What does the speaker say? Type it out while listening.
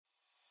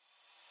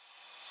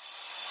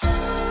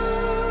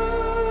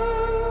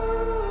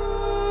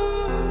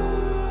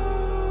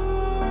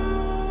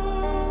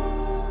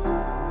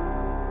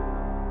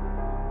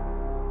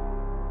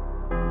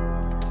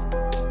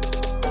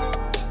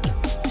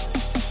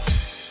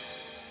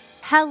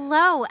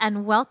Hello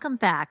and welcome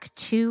back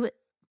to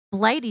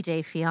Blighty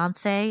Day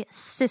Fiancé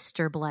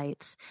Sister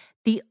Blights,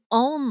 the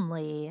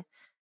only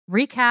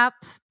recap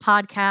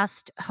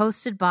podcast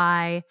hosted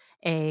by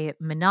a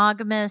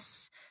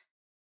monogamous,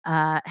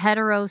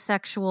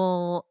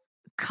 heterosexual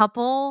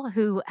couple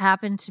who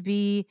happen to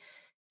be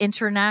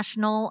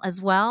international as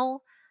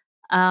well,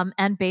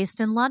 and based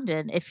in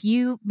London. If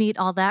you meet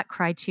all that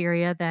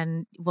criteria,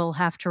 then we'll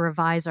have to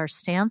revise our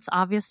stance,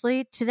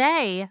 obviously.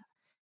 Today,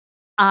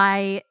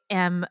 I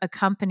am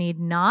accompanied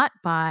not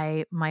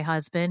by my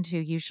husband, who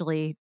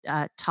usually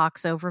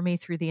talks over me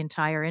through the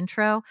entire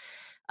intro,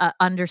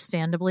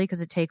 understandably,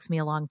 because it takes me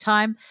a long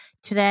time.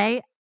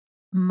 Today,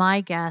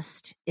 my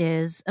guest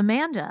is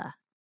Amanda.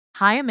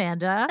 Hi,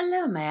 Amanda.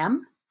 Hello,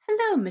 ma'am.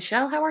 Hello,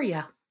 Michelle. How are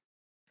you?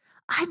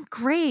 I'm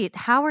great.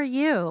 How are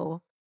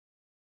you?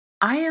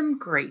 I am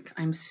great.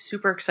 I'm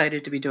super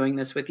excited to be doing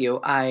this with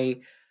you.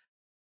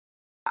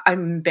 I'm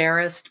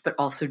embarrassed, but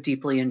also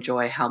deeply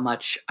enjoy how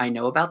much I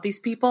know about these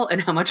people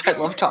and how much I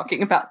love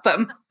talking about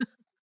them.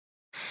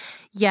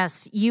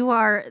 Yes, you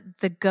are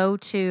the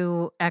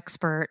go-to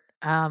expert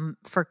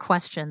for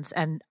questions,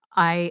 and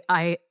I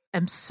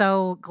am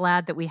so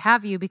glad that we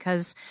have you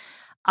because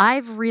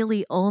I've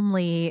really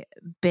only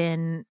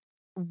been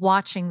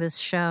watching this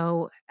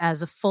show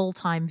as a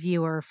full-time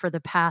viewer for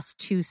the past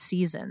 2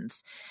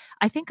 seasons.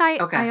 I think I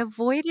Okay.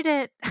 avoided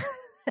it,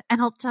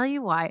 and I'll tell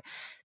you why.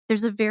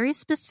 There's a very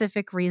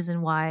specific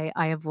reason why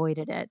I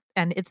avoided it,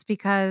 and it's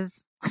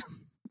because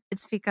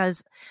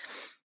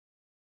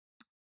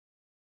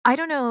I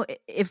don't know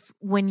if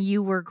when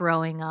you were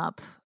growing up,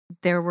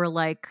 there were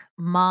like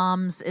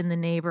moms in the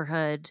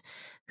neighborhood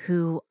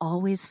who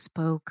always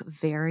spoke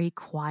very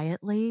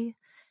quietly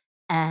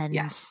and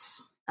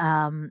Yes.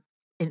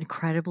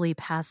 incredibly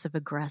passive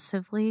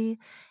aggressively.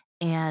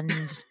 And,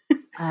 Yes.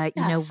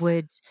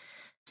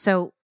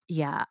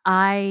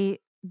 I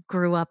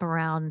grew up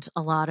around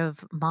a lot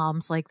of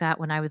moms like that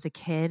when I was a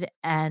kid.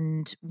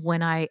 And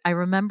when I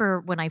remember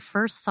when I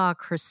first saw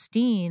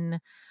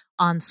Christine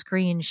on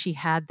screen, she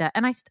had that.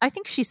 And I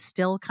think she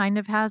still kind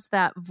of has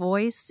that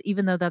voice,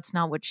 even though that's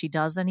not what she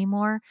does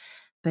anymore.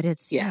 But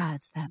it's Yeah.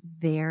 it's that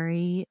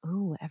very,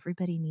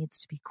 everybody needs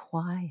to be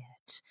quiet.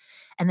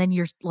 And then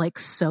you're like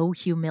so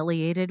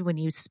humiliated when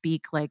you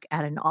speak like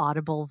at an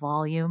audible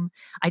volume.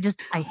 I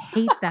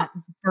hate that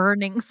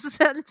burning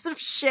sense of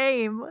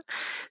shame.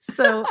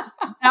 So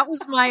that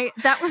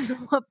was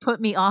what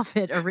put me off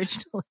it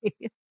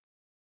originally.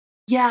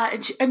 Yeah.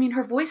 And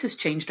her voice has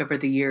changed over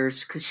the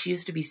years because she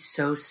used to be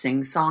so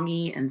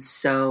sing-songy and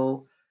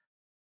so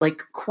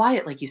like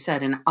quiet, like you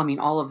said. And I mean,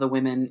 all of the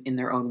women in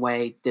their own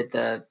way did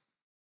the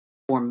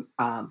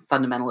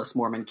fundamentalist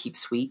Mormon keep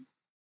sweet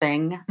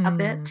thing a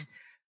bit.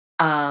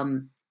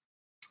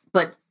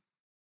 But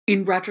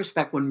in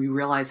retrospect, when we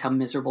realize how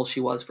miserable she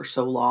was for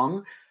so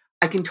long,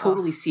 I can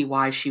totally see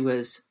why she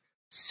was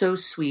so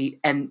sweet.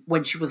 And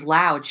when she was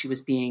loud, she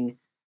was being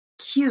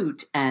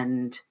cute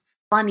and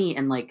funny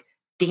and like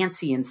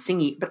dancy and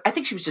singy. But I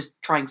think she was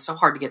just trying so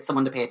hard to get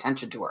someone to pay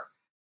attention to her.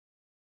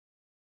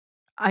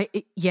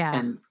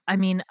 And I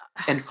mean,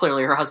 and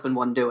clearly her husband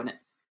wasn't doing it.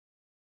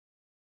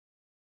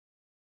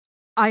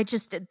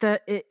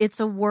 it's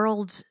a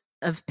world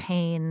of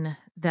pain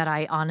that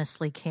I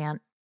honestly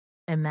can't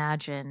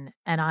imagine.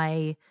 And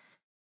I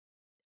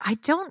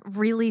don't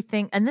really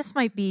think, and this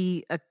might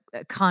be a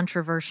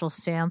controversial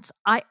stance,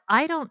 I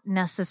don't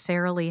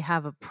necessarily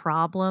have a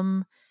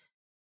problem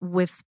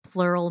with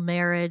plural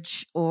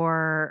marriage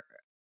or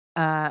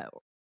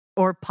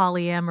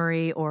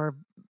polyamory or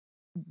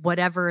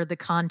whatever the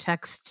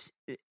context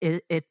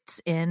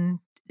it's in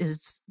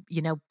is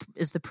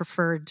the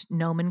preferred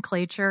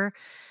nomenclature.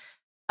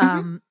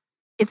 Mm-hmm.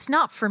 It's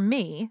not for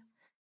me.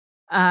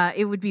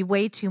 It would be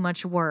way too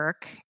much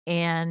work,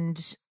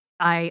 and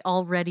I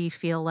already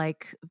feel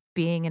like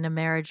being in a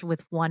marriage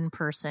with one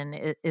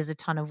person is a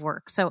ton of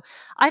work. So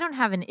I don't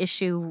have an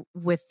issue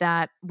with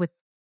that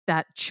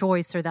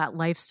choice or that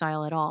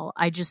lifestyle at all.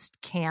 I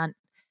just can't,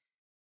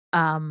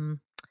 when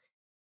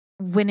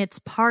it's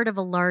part of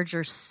a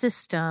larger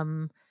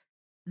system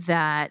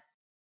that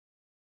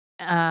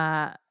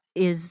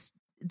is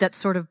that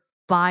sort of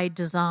by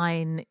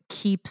design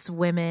keeps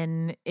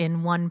women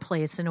in one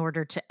place in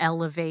order to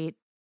elevate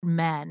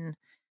men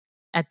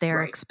at their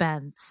Right.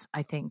 expense.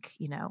 I think,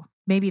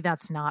 maybe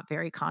that's not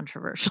very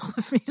controversial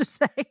of me to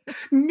say.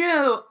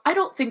 No, I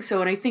don't think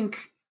so. And I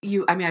think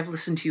I've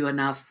listened to you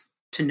enough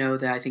to know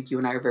that I think you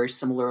and I are very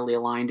similarly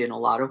aligned in a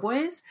lot of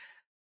ways.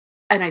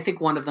 And I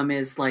think one of them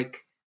is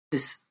like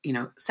this,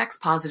 sex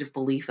positive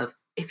belief of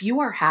if you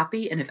are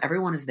happy and if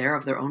everyone is there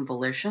of their own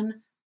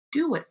volition,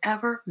 do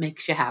whatever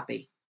makes you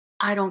happy.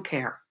 I don't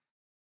care.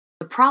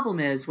 The problem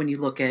is when you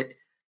look at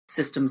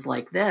systems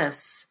like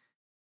this,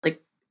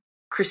 like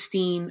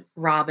Christine,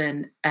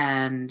 Robin,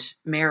 and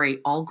Mary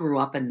all grew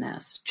up in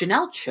this.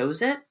 Janelle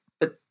chose it,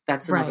 but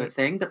that's another Right.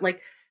 thing. But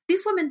like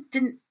these women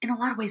in a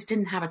lot of ways,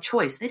 didn't have a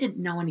choice. They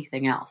didn't know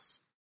anything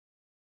else.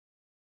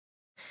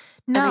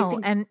 And I No,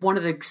 think and one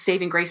of the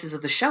saving graces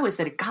of the show is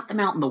that it got them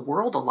out in the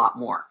world a lot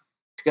more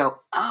to go,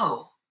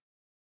 oh,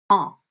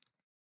 huh.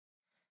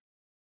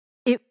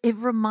 It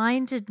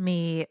reminded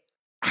me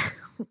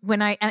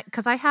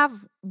because I have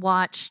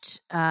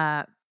watched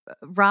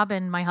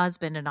Robin, my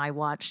husband, and I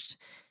watched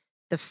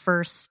the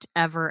first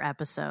ever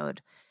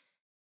episode,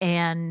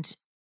 and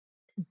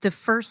the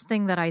first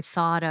thing that I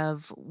thought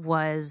of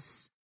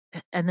was,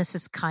 and this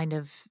is kind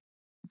of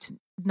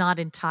not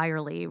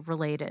entirely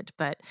related,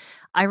 but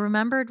I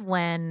remembered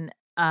when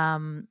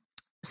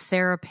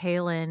Sarah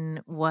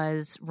Palin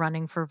was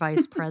running for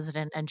vice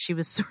president and she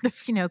was sort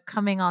of,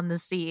 coming on the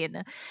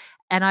scene.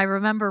 And I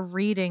remember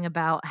reading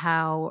about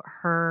how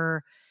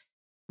her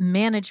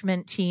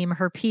management team,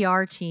 her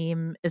PR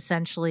team,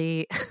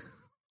 essentially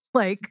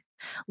like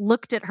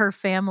looked at her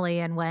family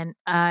and went,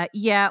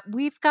 yeah,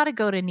 we've got to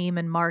go to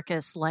Neiman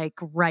Marcus like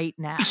right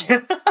now.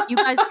 You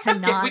guys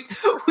cannot.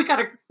 we got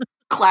to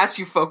class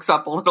you folks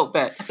up a little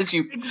bit as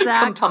you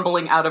come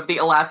tumbling out of the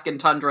Alaskan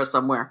tundra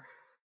somewhere.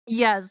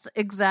 Yes,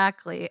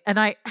 exactly. And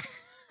I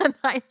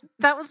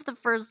that was the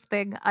first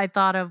thing I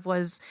thought of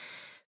was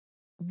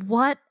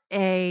what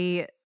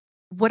a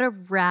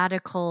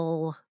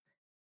radical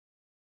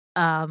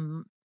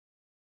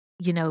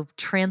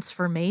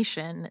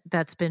transformation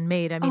that's been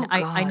made. I mean,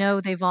 I know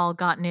they've all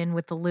gotten in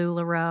with the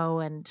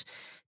LuLaRoe and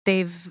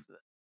they've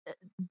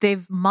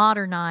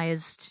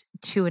modernized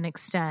to an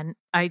extent.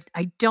 I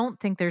don't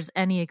think there's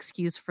any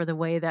excuse for the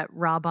way that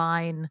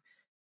Robyn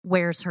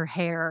wears her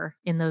hair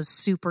in those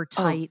super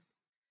tight,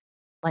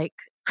 like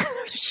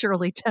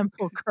Shirley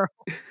Temple curls.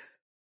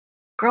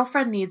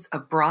 Girlfriend needs a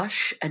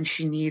brush and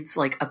she needs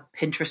like a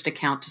Pinterest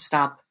account to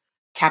stop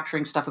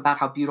capturing stuff about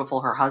how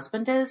beautiful her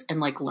husband is and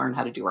like learn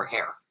how to do her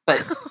hair.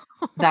 But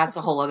that's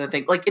a whole other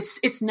thing. Like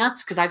it's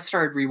nuts because I've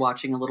started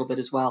rewatching a little bit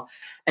as well.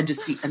 And to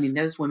see, I mean,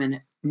 those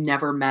women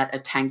never met a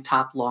tank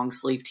top long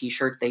sleeve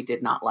t-shirt they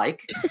did not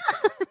like.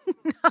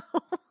 No.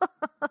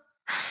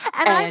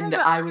 And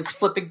I was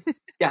flipping.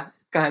 Yeah,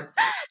 go ahead.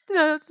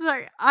 No,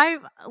 sorry.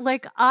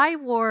 I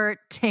wore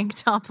tank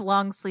top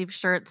long sleeve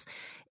shirts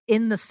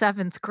in the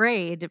 7th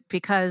grade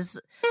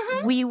because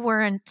we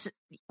weren't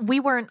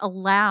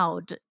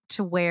allowed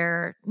to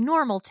wear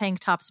normal tank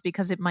tops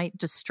because it might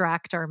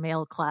distract our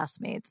male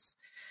classmates.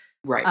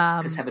 Right,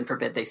 because heaven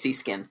forbid they see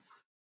skin.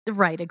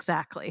 Right,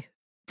 exactly.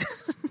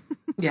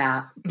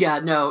 Yeah,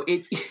 no,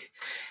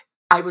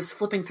 I was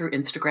flipping through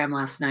Instagram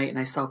last night and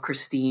I saw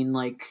Christine,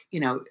 like,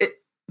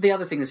 the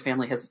other thing, this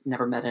family has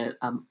never met an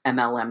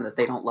MLM that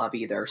they don't love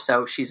either.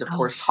 So she's, of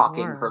course,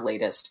 hawking her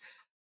latest.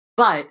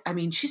 But, I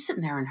mean, she's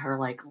sitting there in her,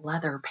 like,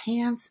 leather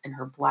pants and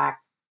her black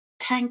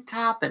tank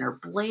top and her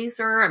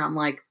blazer. And I'm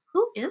like,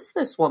 who is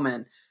this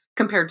woman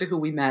compared to who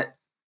we met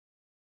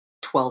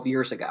 12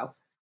 years ago?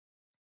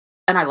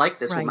 And I like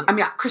this woman. I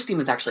mean, Christine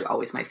was actually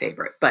always my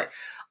favorite. But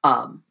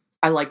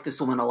I like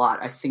this woman a lot.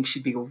 I think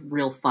she'd be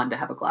real fun to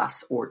have a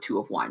glass or two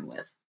of wine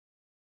with.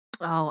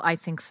 Oh, I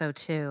think so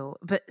too.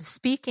 But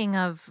speaking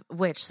of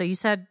which, so you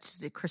said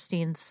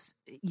Christine's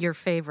your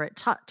favorite.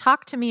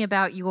 Talk to me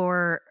about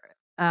your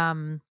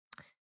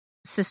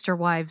Sister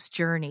Wives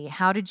journey.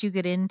 How did you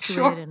get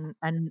into it,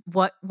 and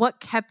what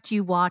kept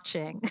you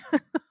watching?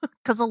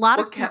 Because a lot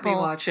of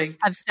people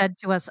have said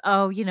to us,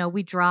 "Oh,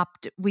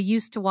 we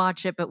used to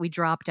watch it, but we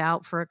dropped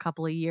out for a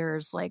couple of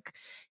years." Like,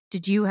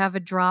 did you have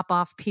a drop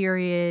off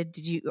period?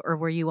 Or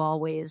were you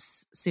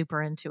always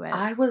super into it?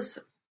 I was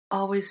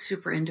always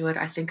super into it.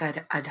 I think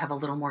I'd have a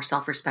little more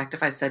self-respect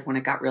if I said when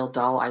it got real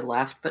dull, I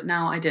left, but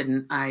no, I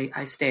didn't.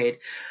 I stayed.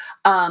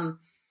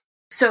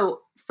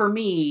 So for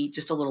me,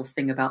 just a little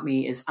thing about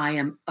me is I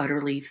am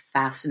utterly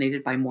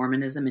fascinated by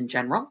Mormonism in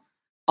general.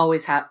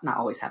 Not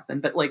always have been,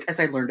 but like as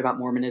I learned about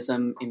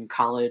Mormonism in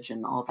college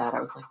and all that, I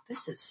was like,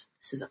 this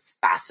is a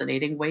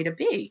fascinating way to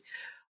be.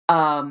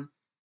 No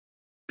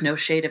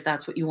shade if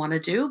that's what you want to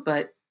do,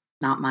 but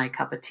not my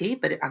cup of tea.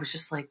 But I was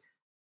just like,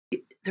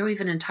 there was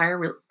even an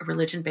entire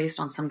religion based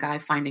on some guy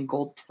finding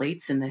gold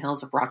plates in the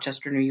hills of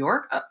Rochester, New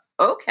York.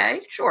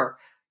 Okay, sure.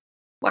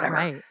 Whatever.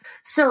 Right.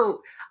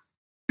 So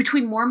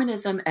between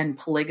Mormonism and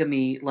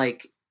polygamy,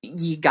 like,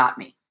 ye got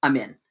me. I'm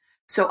in.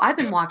 So I've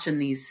been watching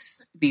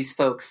these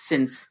folks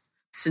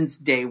since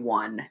day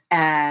one.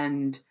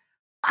 And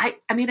I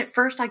mean, at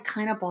first I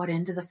kind of bought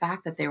into the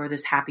fact that they were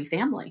this happy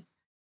family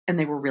and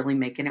they were really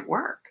making it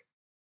work.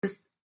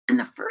 In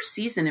the first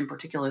season in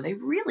particular, they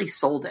really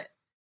sold it.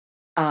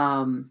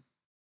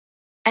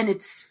 And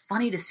it's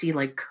funny to see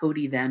like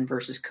Cody then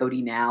versus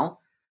Cody now.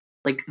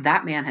 Like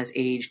that man has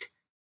aged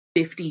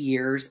 50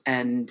 years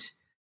and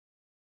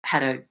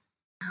had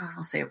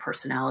I'll say a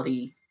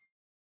personality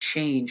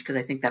change, because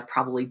I think that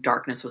probably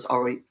darkness was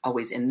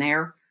always in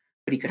there,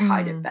 but he could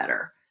hide it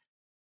better.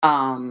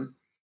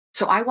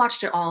 So I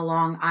watched it all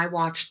along. I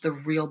watched the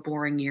real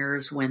boring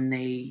years when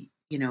they,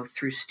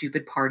 threw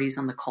stupid parties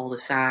on the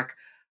cul-de-sac.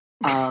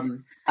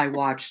 I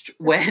watched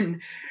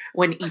when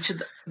each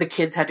of the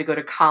kids had to go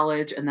to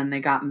college and then they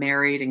got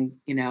married and,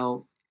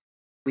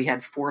 we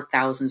had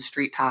 4,000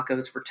 street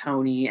tacos for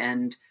Tony.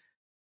 And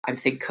I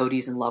think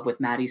Cody's in love with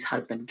Maddie's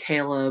husband,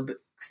 Caleb,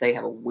 because they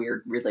have a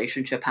weird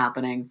relationship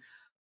happening.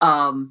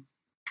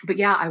 But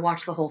yeah, I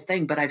watched the whole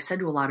thing, but I've said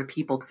to a lot of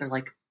people, because they're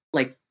like,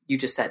 you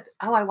just said,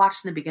 oh, I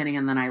watched in the beginning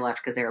and then I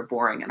left because they were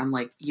boring. And I'm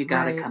like, you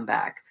got to come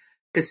back.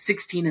 Because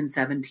 16 and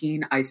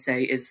 17, I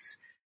say, is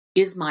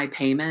my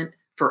payment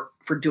for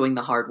doing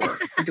the hard work,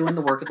 for doing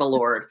the work of the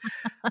Lord,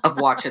 of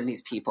watching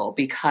these people.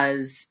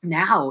 Because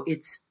now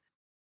it's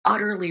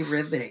utterly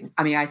riveting.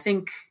 I mean, I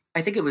think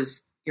it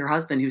was your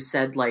husband who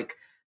said, like,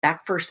 that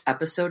first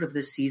episode of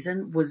this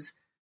season was,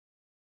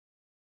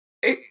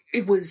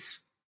 it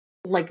was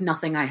like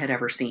nothing I had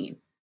ever seen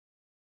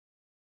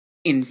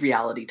in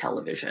reality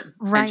television.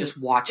 Right. And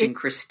just watching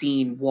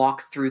Christine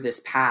walk through this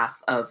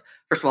path of,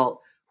 first of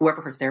all,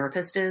 whoever her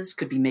therapist is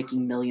could be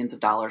making millions of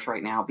dollars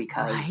right now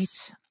because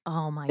right.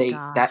 Oh my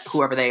gosh. that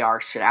whoever they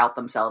are should out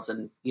themselves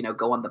and,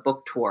 go on the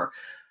book tour.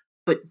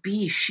 But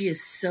B, she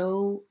is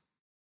so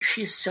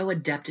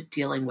adept at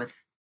dealing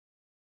with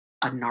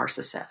a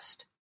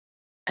narcissist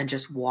and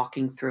just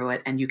walking through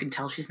it. And you can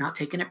tell she's not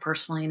taking it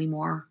personally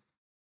anymore.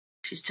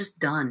 She's just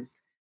done.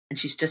 And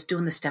she's just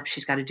doing the steps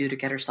she's got to do to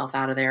get herself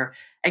out of there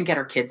and get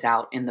her kids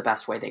out in the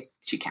best way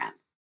she can.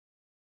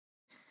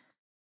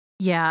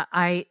 Yeah,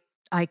 I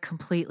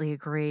completely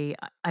agree.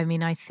 I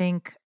mean, I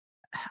think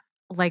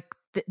like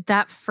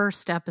that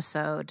first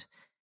episode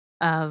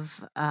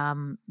of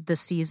the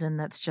season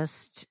that's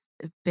just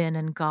been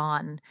and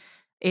gone,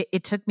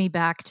 it took me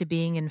back to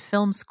being in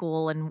film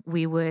school, and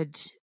we would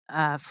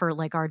for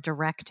like our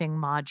directing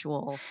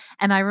module,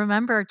 and I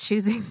remember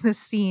choosing the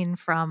scene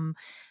from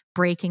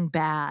Breaking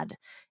Bad.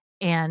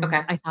 And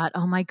I thought,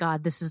 oh my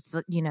God, this is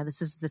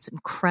this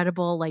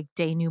incredible like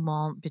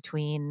denouement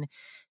between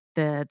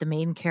the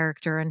main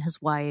character and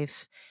his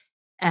wife.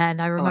 And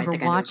I remember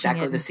watching I know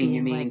exactly it the scene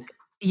you mean. like,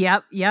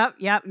 yep.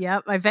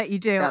 I bet you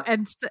do. Yep.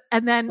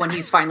 And then when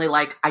he's finally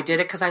like, I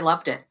did it because I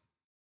loved it.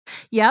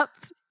 Yep.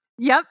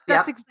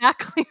 That's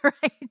exactly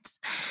right.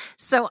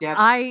 So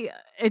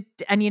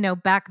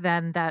back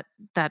then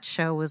that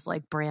show was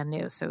like brand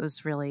new. So it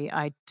was really,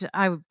 I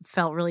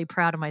felt really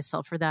proud of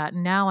myself for that.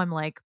 And now I'm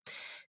like,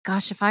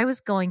 gosh, if I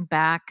was going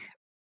back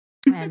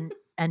and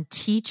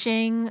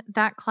teaching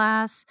that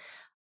class,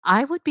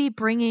 I would be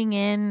bringing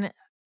in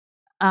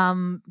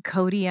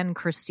Cody and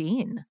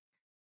Christine,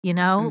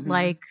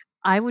 like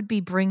I would be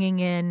bringing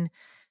in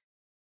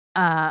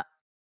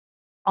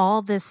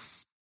all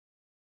this,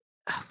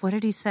 what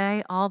did he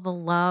say? All the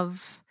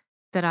love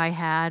that I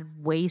had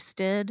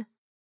wasted.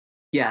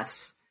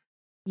 Yes.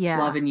 Yeah.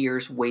 11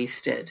 years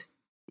wasted.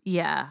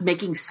 Yeah.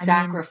 Making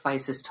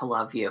sacrifices to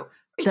love you.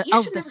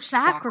 The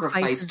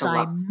sacrifices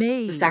I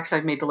made. The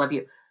sacrifices I made to love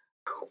you.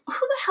 Who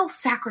the hell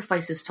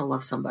sacrifices to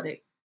love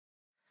somebody?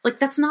 Like,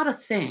 that's not a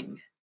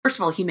thing. First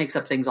of all, he makes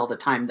up things all the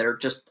time that are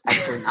just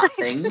actually not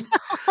things.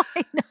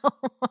 I know.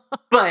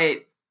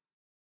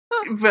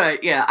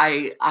 But yeah,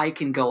 I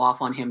can go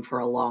off on him for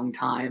a long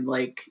time.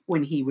 Like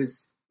when he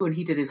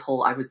did his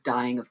whole I was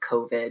dying of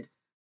COVID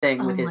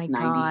thing with his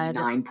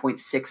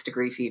 99.6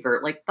 degree fever.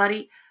 Like,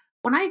 buddy,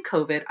 when I had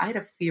COVID, I had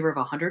a fever of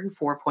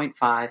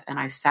 104.5 and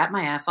I sat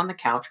my ass on the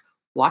couch,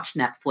 watched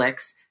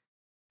Netflix,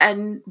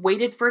 and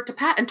waited for it to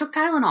pass and took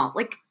Tylenol.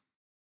 Like,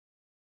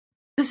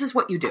 this is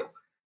what you do.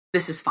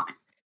 This is fine.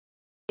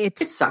 It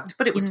sucked,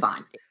 but it was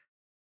fine.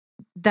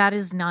 That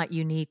is not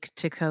unique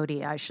to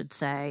Cody, I should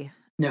say.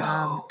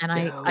 No, and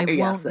I won't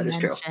yes, that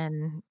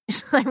mention.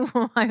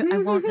 I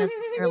won't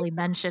necessarily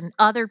mention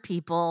other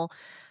people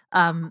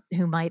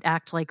who might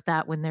act like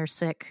that when they're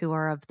sick, who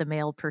are of the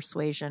male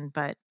persuasion.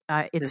 But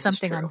it's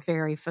something I'm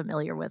very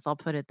familiar with. I'll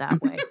put it that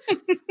way.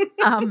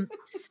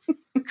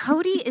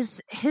 Cody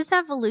his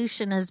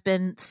evolution has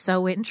been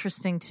so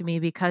interesting to me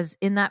because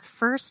in that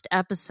first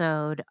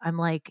episode, I'm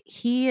like,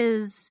 he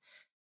is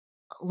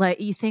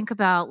like, you think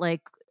about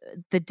like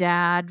the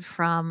dad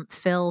from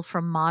Phil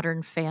from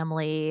Modern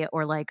Family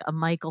or like a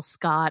Michael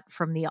Scott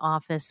from The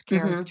Office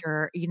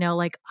character,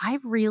 like I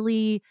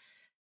really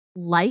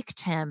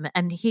liked him.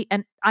 And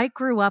I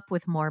grew up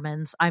with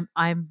Mormons.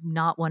 I'm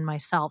not one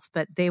myself,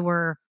 but they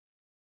were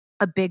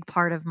a big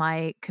part of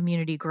my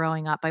community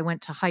growing up. I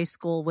went to high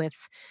school with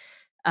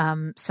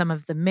some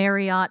of the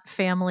Marriott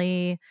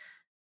family.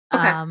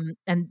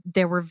 And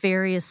there were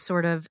various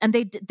sort of, and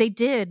they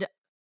did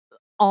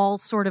all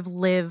sort of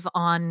live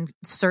on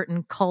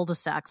certain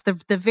cul-de-sacs,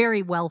 the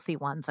very wealthy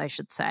ones, I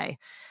should say.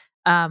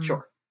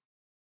 Sure.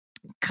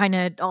 Kind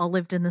of all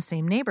lived in the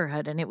same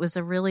neighborhood. And it was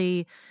a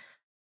really,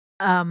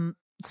 so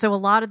a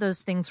lot of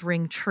those things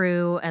ring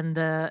true, and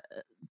the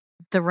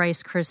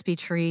Rice Krispie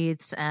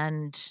treats,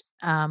 and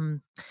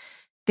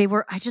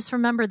I just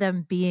remember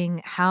them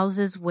being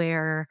houses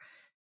where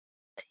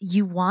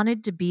you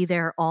wanted to be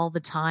there all the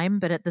time,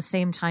 but at the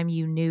same time,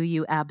 you knew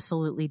you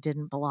absolutely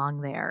didn't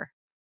belong there.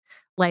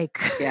 Like,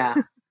 yeah,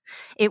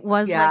 it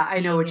was like I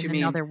know what you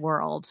mean. Another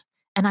world.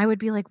 And I would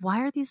be like, why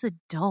are these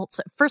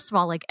adults? First of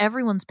all, like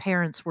everyone's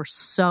parents were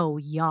so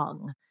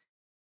young,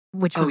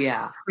 which was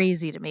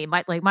crazy to me.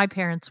 My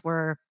parents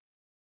were,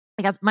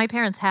 I guess my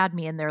parents had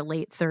me in their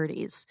late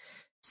 30s.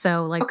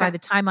 So like by the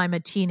time I'm a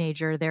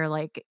teenager, they're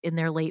like in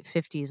their late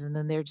 50s. And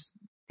then they're just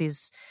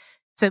these,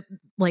 so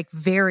like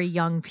very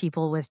young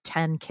people with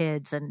 10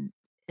 kids. And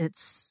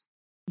it's,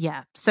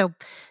 so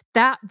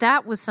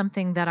that was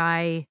something that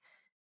I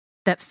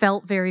that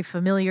felt very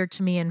familiar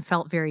to me and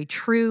felt very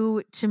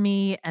true to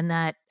me, and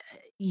that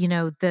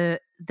the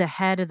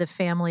head of the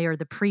family, or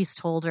the priest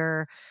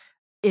holder,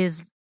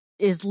 is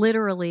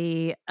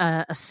literally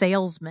a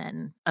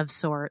salesman of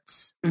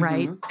sorts,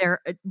 right? Mm-hmm. They're,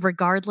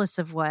 regardless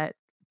of what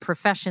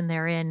profession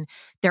they're in,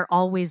 they're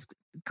always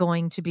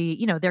going to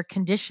be, they're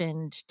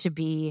conditioned to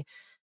be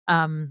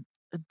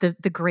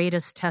the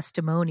greatest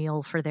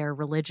testimonial for their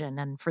religion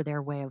and for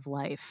their way of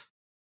life.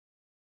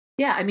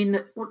 Yeah, I mean,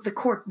 the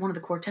core, one of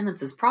the core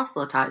tenets is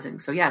proselytizing.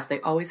 So yes,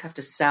 they always have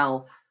to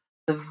sell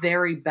the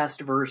very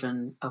best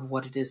version of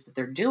what it is that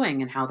they're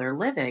doing and how they're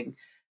living.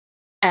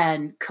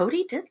 And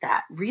Cody did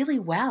that really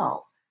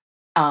well.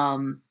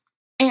 And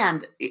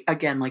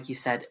again, like you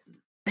said,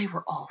 they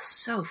were all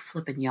so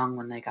flippin' young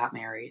when they got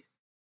married.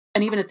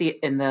 And even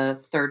in the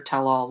third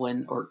tell-all,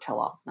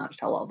 not a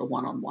tell-all, the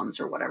one-on-ones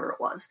or whatever it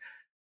was,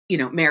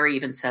 Mary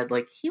even said,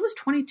 like, he was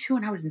 22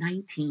 and I was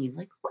 19.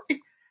 Like, what?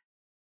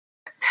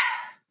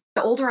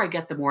 The older I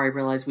get, the more I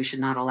realize we should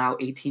not allow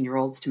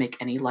 18-year-olds to make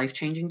any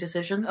life-changing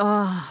decisions.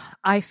 Oh,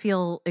 I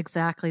feel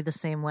exactly the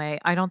same way.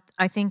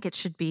 I think it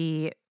should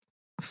be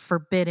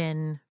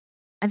forbidden.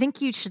 I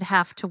think you should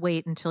have to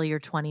wait until you're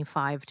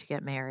 25 to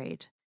get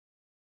married,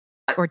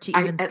 or to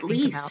even at think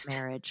least about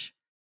marriage.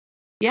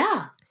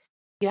 Yeah.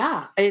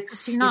 Yeah.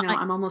 It's,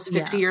 I'm almost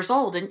 50 years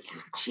old, and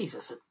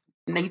Jesus,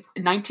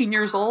 19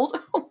 years old?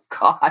 Oh,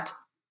 God.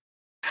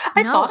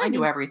 I thought I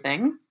knew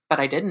everything, but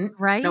I didn't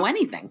know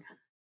anything.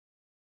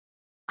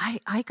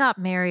 I got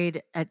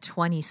married at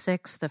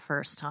 26 the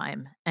first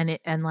time, and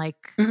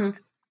Mm-hmm.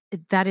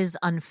 that is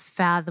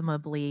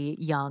unfathomably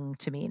young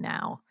to me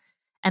now.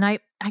 And I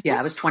guess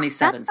I was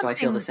 27, so I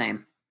feel the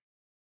same.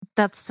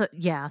 That's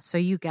so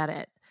you get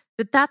it.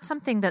 But that's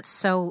something that's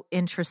so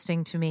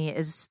interesting to me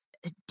is,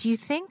 do you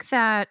think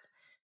that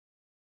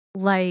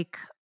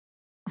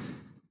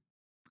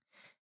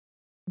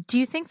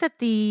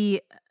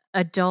the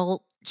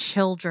adult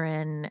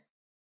children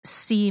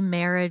see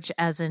marriage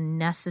as a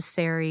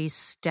necessary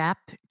step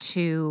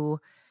to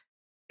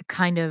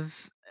kind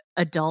of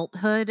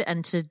adulthood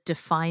and to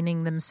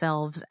defining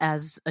themselves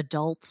as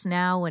adults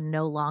now, and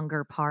no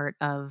longer part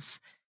of,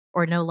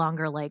 or no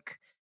longer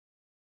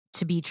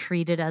to be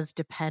treated as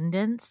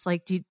dependents?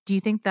 Like, do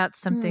you think that's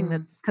something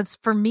that, because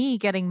for me,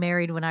 getting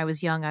married when I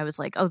was young, I was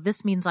like, oh,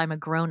 this means I'm a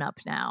grown up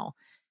now.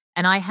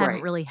 And I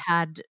hadn't really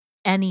had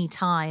any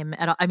time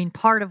at all. I mean,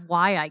 part of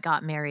why I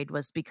got married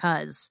was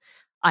because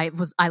I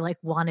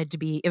wanted to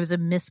be, it was a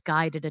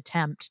misguided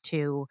attempt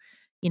to,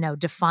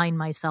 define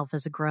myself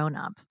as a grown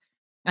up.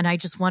 And I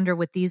just wonder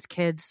with these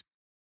kids,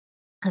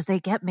 because they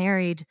get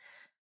married,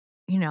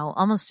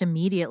 almost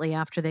immediately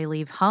after they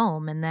leave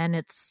home. And then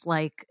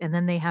and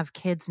then they have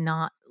kids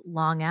not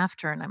long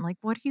after. And I'm like,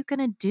 what are you going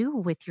to do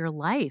with your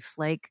life?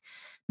 Like,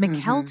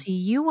 Mykelti,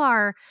 you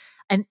are,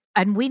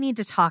 and we need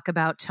to talk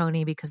about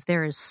Tony, because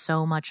there is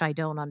so much I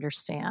don't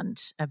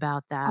understand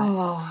about that.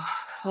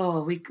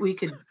 We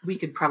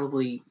could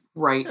probably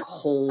write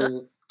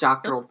whole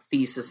doctoral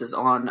theses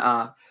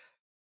on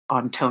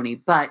Tony,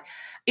 but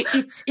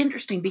it's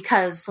interesting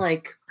because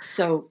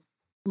so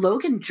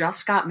Logan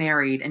just got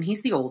married and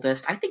he's the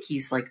oldest. I think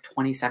he's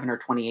 27 or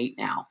 28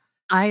 now.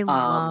 I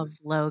love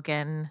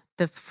Logan,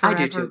 the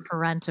forever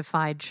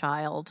parentified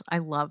child. I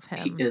love him.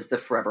 He is the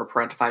forever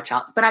parentified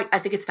child. But I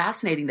think it's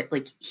fascinating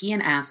that he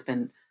and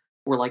Aspen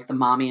were the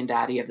mommy and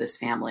daddy of this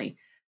family.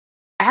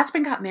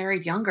 Aspen got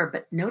married younger,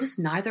 but notice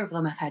neither of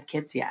them have had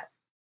kids yet.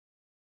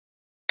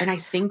 And I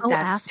think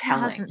that's Aspen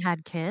telling. Hasn't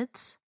had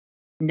kids?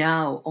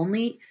 No,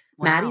 only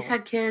Maddie's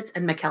had kids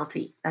and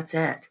Mykelti. That's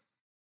it.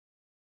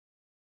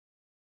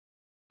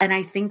 And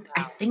I think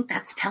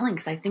that's telling,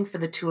 because I think for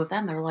the two of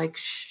them, they're like,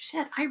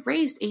 shit, I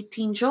raised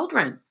 18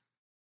 children.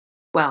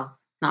 Well,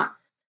 not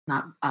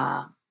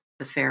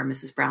the fair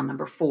Mrs. Brown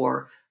number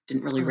 4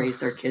 didn't really raise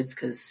their kids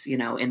because,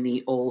 in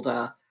the old,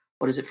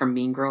 what is it from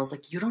Mean Girls?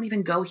 You don't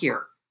even go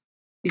here.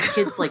 These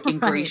kids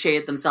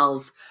ingratiated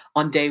themselves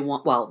on day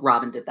one. Well,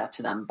 Robin did that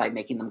to them by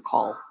making them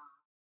call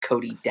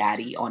Cody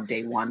daddy on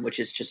day one, which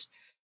is just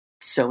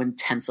so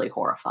intensely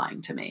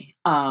horrifying to me.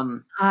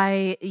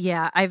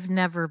 I've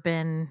never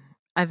been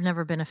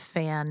a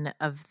fan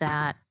of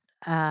that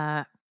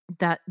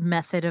that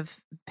method of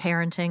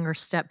parenting or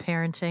step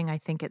parenting. I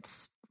think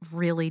it's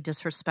really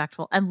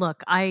disrespectful. And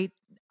look, I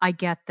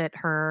get that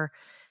her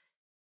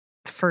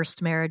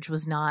first marriage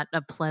was not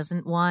a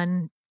pleasant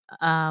one,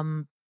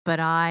 but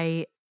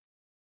I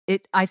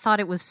thought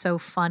it was so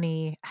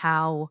funny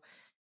how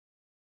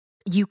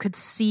you could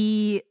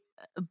see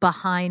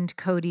behind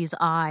Cody's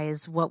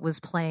eyes what was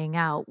playing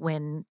out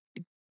when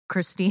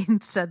Christine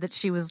said that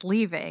she was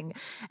leaving,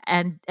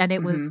 and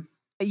it was,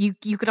 you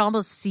could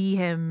almost see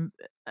him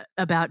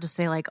about to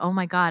say oh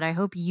my God, I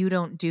hope you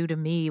don't do to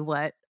me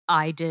what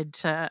I did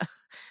to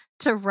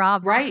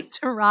Rob,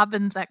 to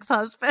Robin's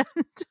ex-husband.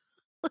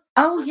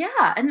 Oh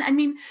yeah. And I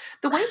mean,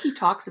 the way he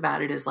talks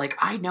about it is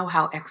I know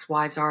how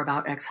ex-wives are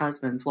about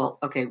ex-husbands. Well,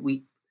 okay,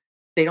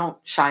 they don't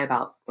shy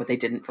about, or they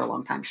didn't for a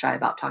long time, shy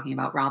about talking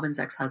about Robin's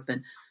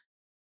ex-husband.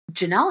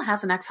 Janelle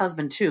has an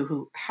ex-husband too,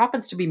 who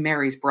happens to be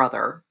Mary's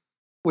brother.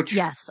 which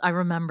Yes, I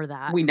remember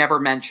that. we never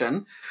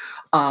mention.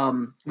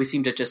 We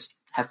seem to just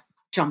have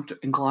jumped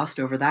and glossed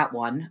over that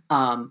one.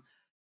 And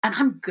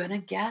I'm gonna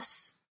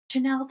guess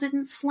Janelle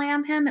didn't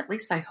slam him. At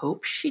least I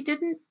hope she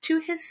didn't to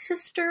his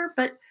sister.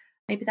 But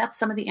maybe that's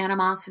some of the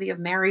animosity of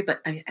Mary.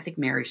 But I think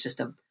Mary's just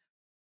a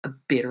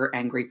bitter,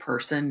 angry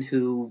person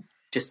who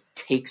just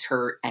takes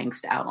her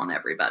angst out on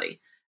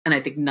everybody. And I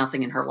think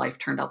nothing in her life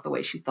turned out the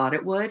way she thought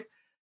it would.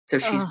 So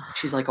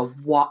she's like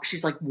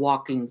she's like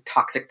walking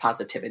toxic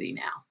positivity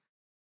now.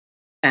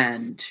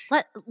 And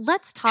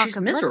let's talk. She's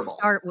miserable.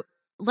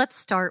 Let's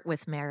start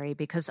with Mary,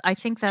 because I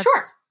think that's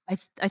Sure.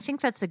 I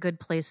think that's a good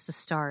place to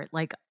start.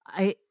 Like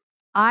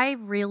I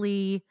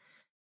really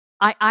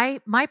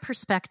my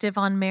perspective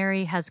on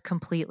Mary has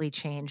completely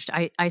changed.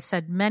 I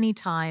said many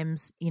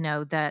times,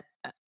 that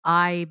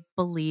I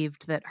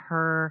believed that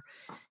her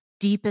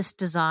deepest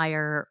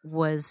desire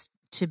was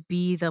to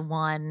be the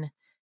one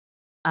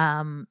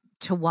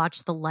to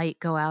watch the light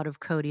go out of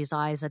Cody's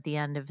eyes at the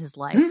end of his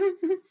life.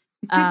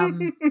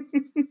 And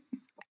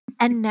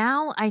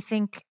now I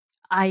think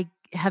I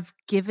have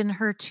given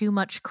her too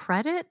much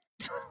credit.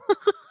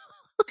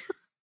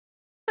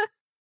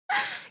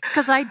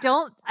 Because I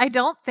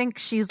don't think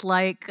she's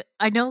like,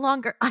 I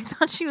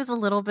thought she was a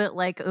little bit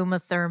like Uma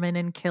Thurman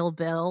in Kill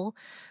Bill,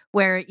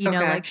 where,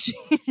 like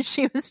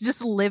she was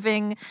just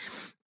living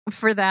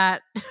for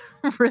that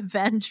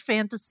revenge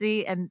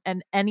fantasy, and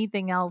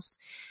anything else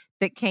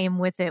that came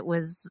with it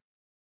was,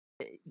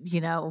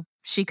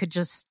 she could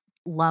just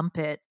lump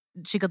it.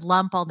 She could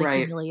lump all the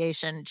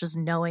humiliation, just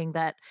knowing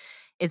that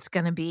it's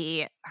going to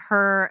be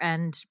her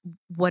and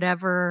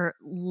whatever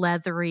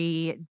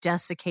leathery,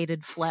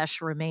 desiccated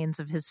flesh remains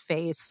of his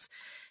face,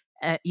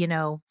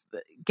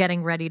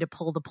 getting ready to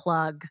pull the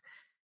plug.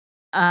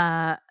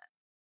 I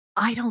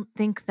don't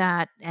think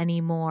that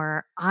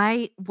anymore.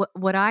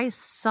 What I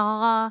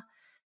saw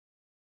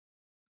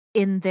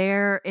in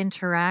their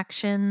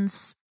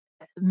interactions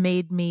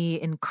made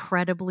me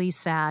incredibly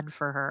sad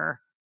for her.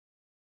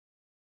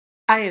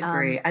 I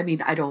agree. I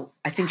mean, I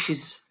think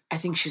she's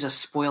a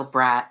spoiled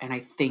brat, and I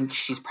think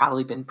she's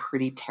probably been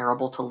pretty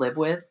terrible to live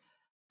with,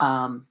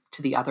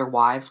 to the other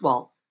wives.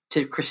 Well,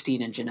 to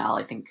Christine and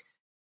Janelle, I think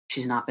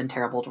she's not been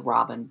terrible to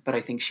Robin, but I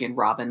think she and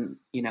Robin,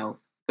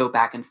 go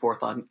back and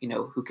forth on,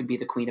 who can be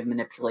the queen of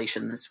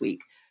manipulation this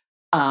week.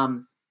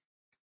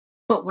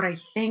 But what I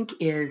think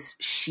is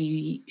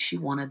she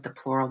wanted the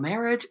plural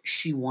marriage.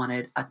 She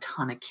wanted a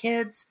ton of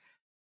kids.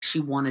 She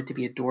wanted to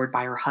be adored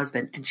by her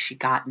husband, and she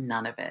got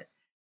none of it.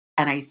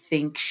 And I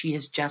think she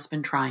has just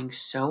been trying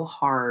so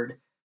hard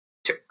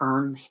to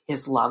earn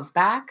his love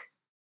back.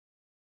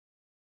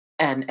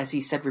 And as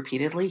he said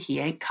repeatedly, he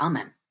ain't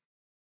coming.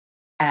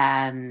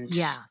 And,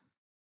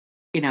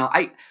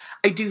 I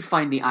do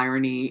find the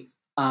irony,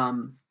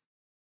 or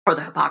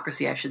the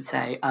hypocrisy, I should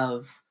say,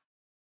 of,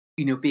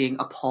 being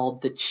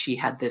appalled that she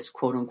had this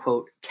quote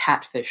unquote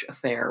catfish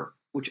affair,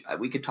 which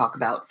we could talk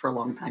about for a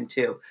long time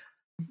too.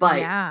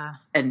 But,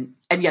 and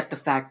yet the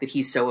fact that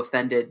he's so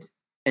offended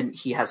and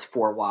he has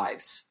 4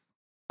 wives,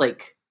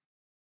 like,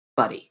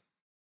 buddy,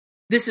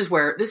 this is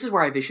where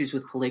I have issues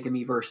with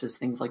polygamy versus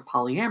things like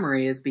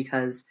polyamory, is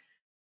because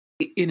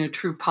in a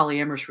true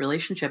polyamorous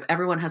relationship,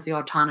 everyone has the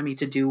autonomy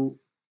to do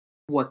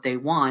what they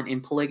want. In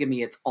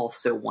polygamy, it's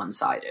also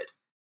one-sided.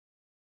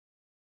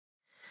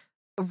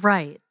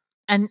 Right.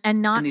 And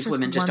not and these just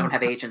women just don't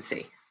have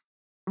agency.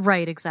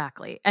 Right,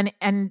 exactly.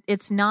 And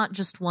it's not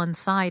just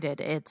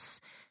one-sided.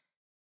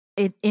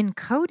 In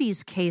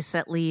Cody's case,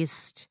 at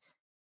least,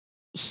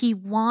 he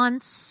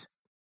wants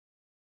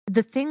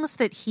the things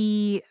that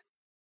he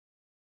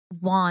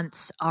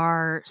wants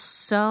are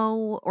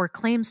so, or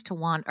claims to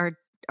want,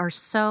 are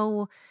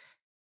so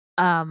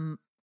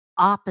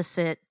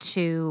opposite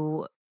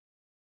to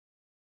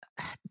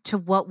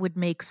what would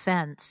make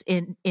sense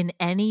in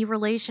any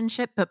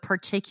relationship, but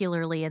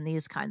particularly in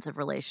these kinds of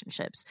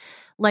relationships.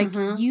 Like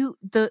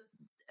the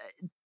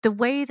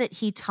way that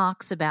he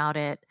talks about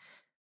it,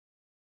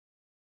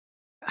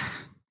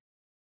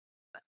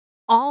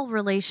 all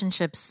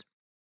relationships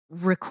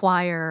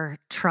require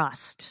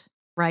trust,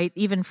 right?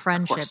 Even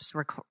friendships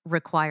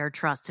require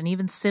trust, and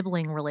even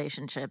sibling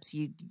relationships.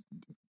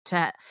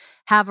 To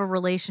have a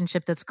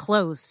relationship that's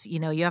close,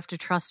 you have to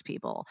trust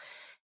people.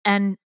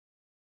 And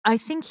I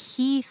think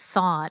he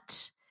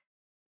thought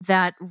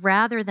that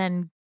rather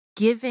than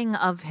giving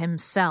of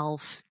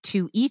himself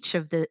to each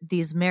of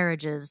these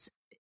marriages,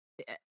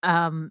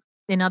 in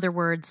other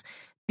words,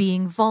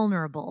 being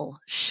vulnerable,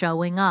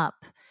 showing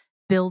up,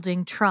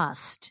 building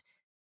trust,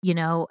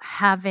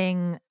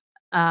 having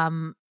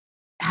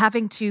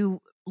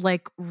to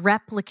like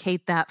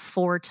replicate that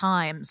 4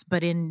 times,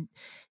 but in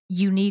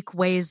unique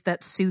ways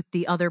that suit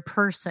the other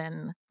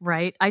person,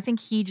 right? I think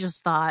he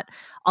just thought,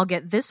 I'll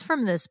get this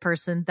from this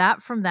person,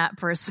 that from that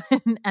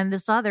person, and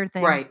this other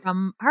thing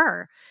from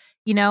her,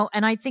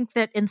 and I think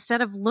that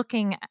instead of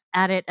looking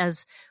at it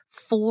as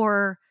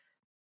 4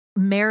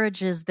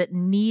 marriages that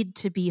need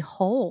to be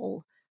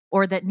whole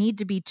or that need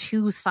to be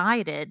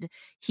 2-sided,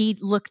 he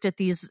looked at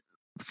these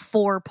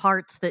 4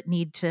 parts that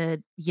need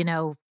to,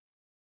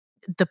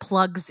 the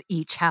plugs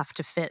each have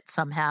to fit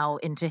somehow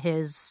into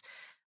his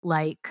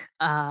like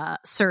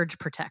surge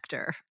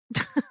protector.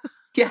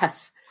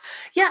 Yes.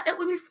 Yeah,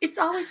 it's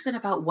always been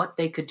about what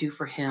they could do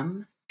for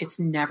him. It's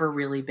never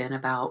really been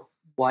about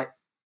what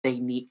they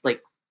need.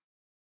 Like,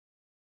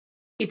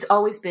 it's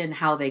always been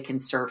how they can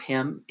serve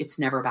him. It's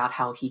never about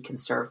how he can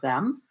serve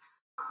them.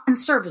 And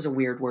serve is a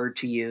weird word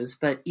to use,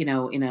 but you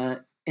know, in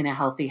a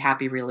healthy,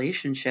 happy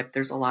relationship,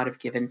 there's a lot of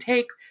give and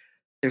take.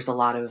 There's a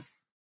lot of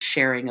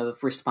sharing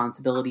of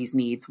responsibilities,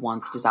 needs,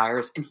 wants,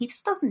 desires, and he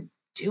just doesn't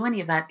do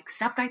any of that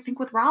except I think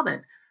with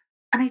Robin.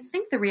 And I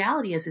think the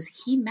reality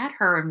is he met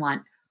her and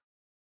went,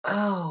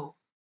 "Oh,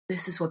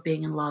 this is what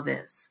being in love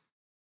is.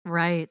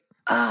 Right.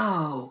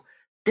 Oh,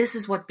 this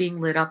is what being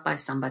lit up by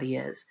somebody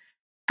is."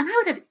 And I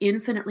would have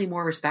infinitely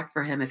more respect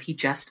for him if he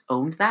just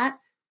owned that.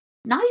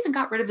 Not even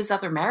got rid of his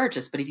other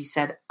marriages, but if he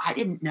said, "I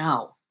didn't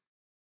know."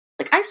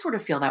 Like, I sort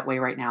of feel that way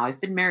right now.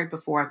 I've been married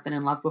before. I've been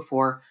in love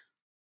before.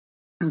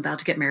 I'm about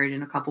to get married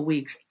in a couple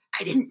weeks.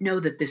 I didn't know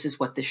that this is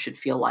what this should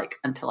feel like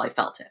until I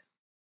felt it.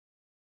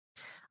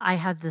 I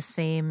had the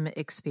same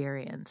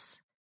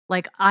experience.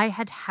 Like I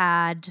had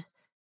had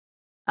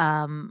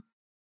the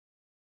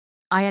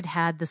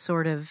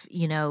sort of,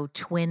 you know,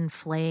 twin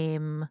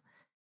flame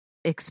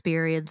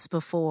experience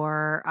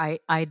before.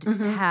 I'd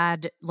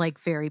had like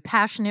very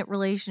passionate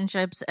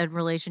relationships and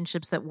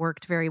relationships that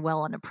worked very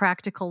well on a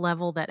practical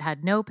level that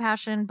had no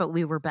passion, but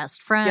we were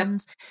best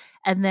friends. Yep.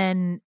 And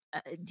then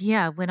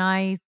when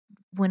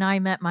I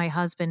met my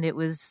husband, it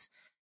was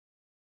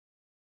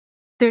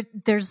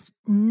there's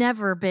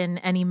never been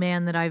any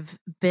man that I've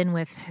been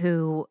with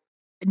who,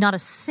 not a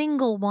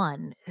single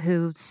one,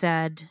 who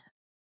said,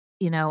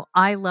 you know,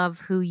 I love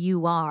who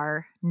you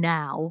are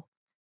now,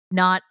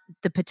 not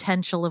the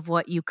potential of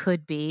what you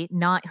could be,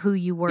 not who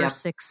you were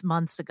 6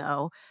 months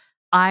ago.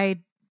 I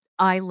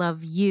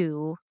love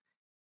you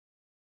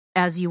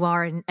as you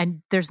are,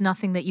 and there's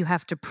nothing that you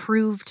have to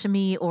prove to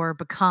me or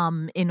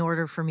become in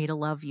order for me to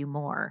love you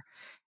more.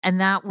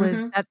 And that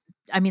was that.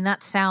 I mean,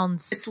 that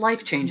sounds, it's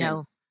life changing. You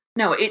know,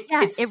 no,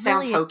 it sounds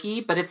really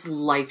hokey, but it's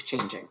life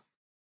changing.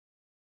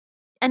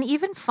 And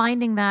even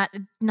finding that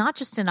not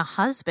just in a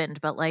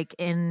husband, but like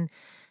in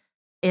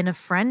a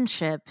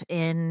friendship,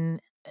 in,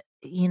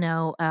 you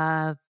know,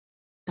 I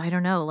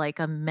don't know, like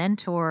a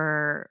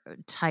mentor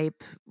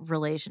type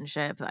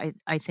relationship,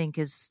 I think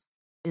is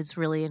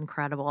really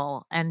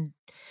incredible. And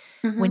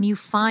when you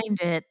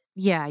find it,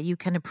 yeah, you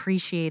can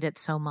appreciate it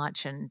so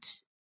much.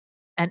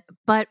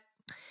 But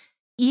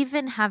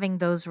even having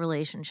those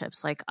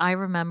relationships, like I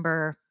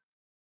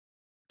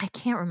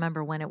can't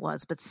remember when it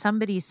was, but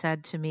somebody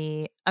said to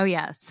me, oh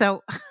yeah,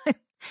 so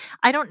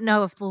I don't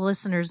know if the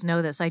listeners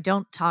know this. I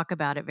don't talk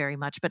about it very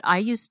much, but I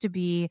used to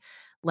be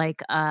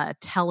like a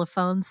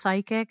telephone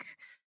psychic,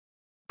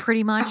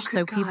 pretty much.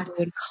 So God. People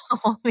would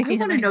call me. I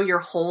want to know your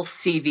whole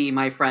CV,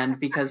 my friend,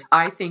 because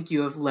I think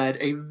you have led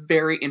a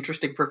very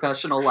interesting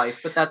professional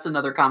life, but that's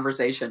another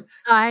conversation.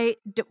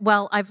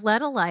 Well, I've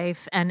led a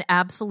life and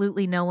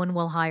absolutely no one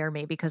will hire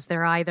me because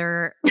they're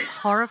either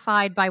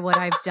horrified by what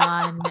I've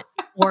done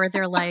or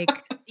they're like,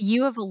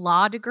 you have a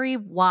law degree.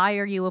 Why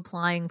are you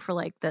applying for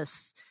like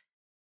this,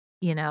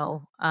 you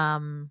know,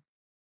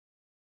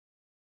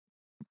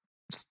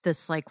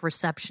 this like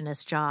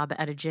receptionist job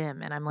at a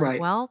gym? And I'm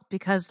like, well,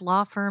 because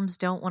law firms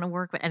don't want to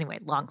work. But anyway,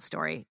 long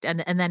story.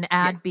 And then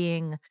add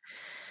being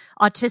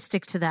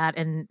autistic to that.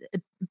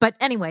 But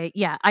anyway,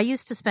 yeah, I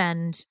used to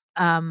spend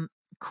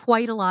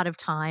quite a lot of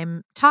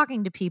time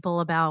talking to people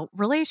about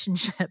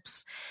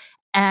relationships.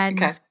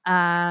 And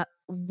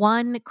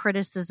one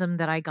criticism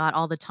that I got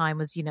all the time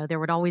was, you know, there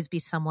would always be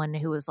someone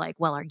who was like,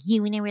 well, are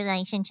you in a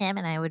relationship?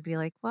 And I would be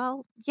like,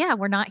 well, yeah,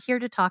 we're not here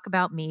to talk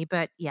about me,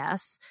 but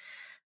yes.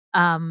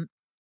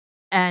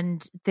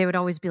 And they would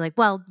always be like,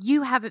 well,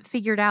 you have it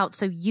figured out,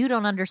 so you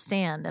don't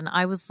understand. And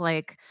I was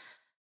like,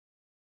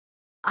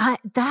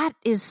 that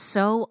is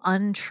so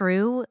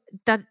untrue.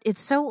 That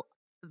it's so,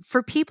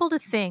 for people to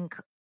think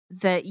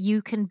that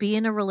you can be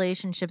in a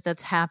relationship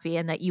that's happy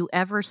and that you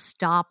ever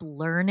stop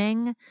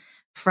learning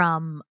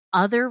from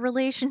other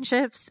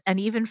relationships and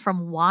even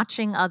from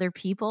watching other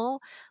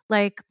people.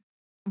 Like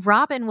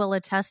Robin will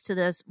attest to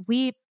this.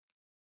 We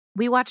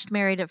watched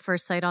Married at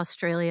First Sight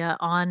Australia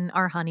on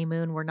our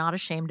honeymoon. We're not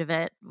ashamed of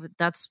it.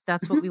 That's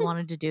what we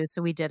wanted to do,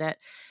 so we did it.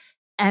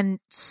 And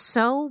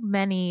so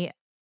many,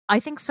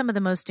 I think some of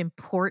the most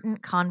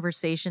important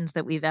conversations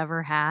that we've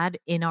ever had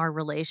in our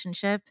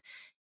relationship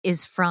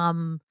is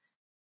from,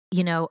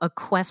 you know, a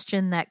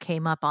question that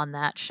came up on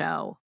that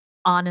show.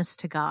 Honest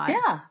to God.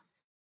 Yeah.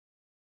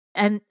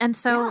 And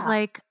so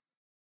like,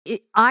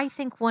 I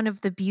think one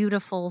of the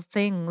beautiful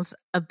things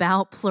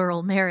about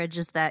plural marriage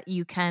is that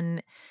you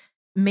can,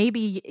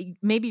 maybe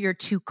you're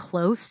too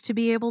close to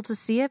be able to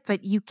see it,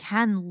 but you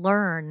can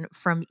learn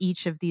from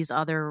each of these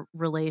other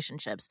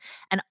relationships.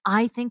 And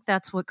I think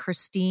that's what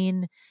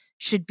Christine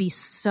should be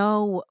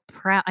so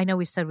proud. I know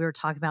we said we were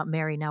talking about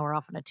Mary, now we're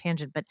off on a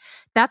tangent, but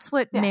that's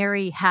what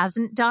Mary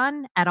hasn't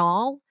done at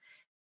all.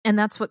 And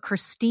that's what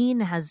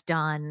Christine has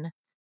done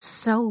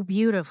so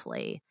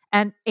beautifully.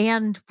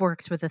 and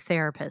worked with a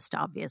therapist,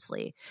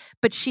 obviously.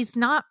 But she's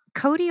not.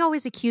 Cody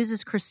always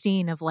accuses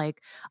Christine of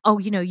like, oh,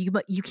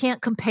 you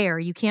can't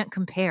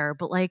compare,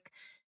 but like,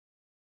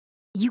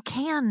 you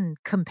can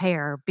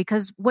compare,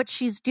 because what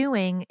she's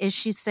doing is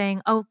she's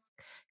saying, oh,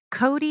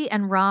 Cody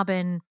and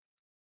Robin,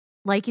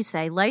 like you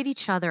say, light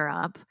each other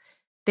up.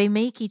 They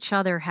make each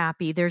other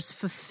happy. There's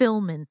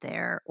fulfillment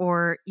there.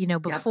 Or,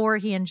 before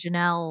he and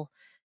Janelle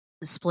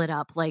split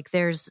up, like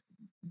there's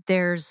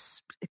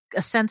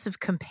a sense of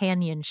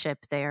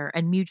companionship there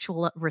and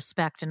mutual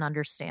respect and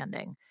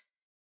understanding.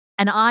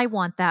 And I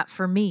want that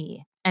for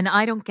me. And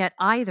I don't get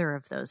either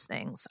of those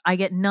things. I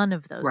get none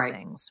of those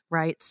things,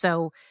 right?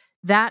 So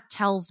that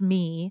tells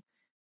me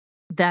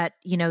that,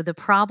 the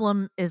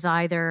problem is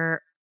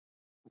either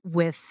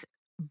with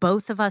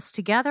both of us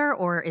together,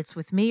 or it's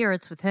with me, or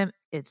it's with him.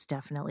 It's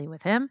definitely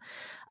with him.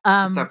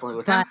 It's definitely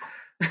with him.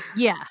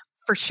 Yeah,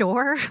 for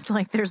sure.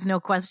 Like there's no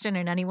question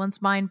in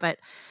anyone's mind. But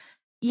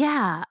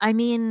yeah, I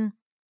mean,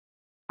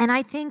 and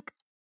I think,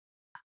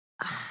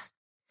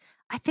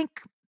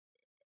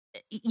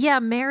 yeah,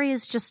 Mary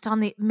is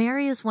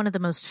one of the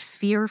most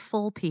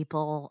fearful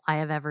people I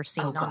have ever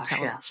seen on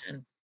television. Yes.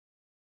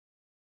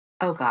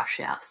 Oh gosh,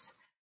 yes.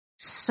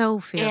 So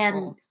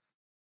fearful. And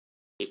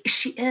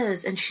she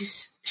is, and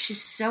she's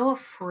so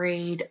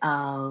afraid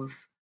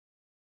of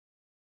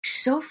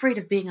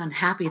being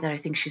unhappy that I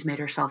think she's made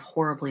herself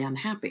horribly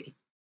unhappy.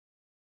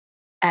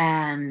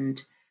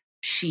 And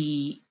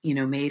she,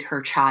 made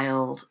her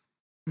child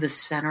the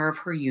center of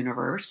her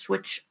universe,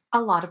 which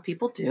a lot of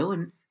people do,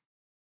 and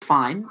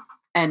fine.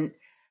 And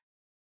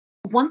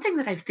one thing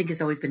that I think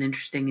has always been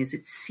interesting is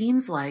it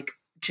seems like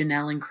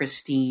Janelle and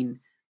Christine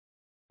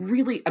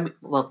really,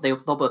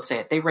 they'll both say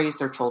it, they raised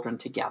their children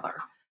together.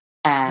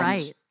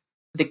 And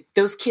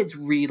those kids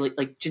really,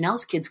 like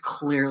Janelle's kids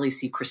clearly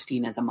see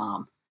Christine as a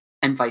mom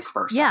and vice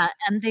versa. Yeah,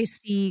 and they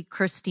see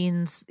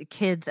Christine's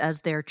kids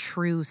as their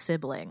true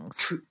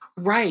siblings.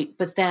 Right.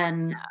 But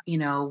then,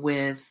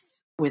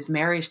 with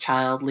Mary's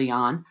child,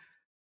 Leon,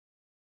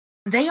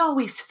 they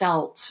always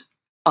felt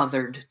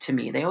othered to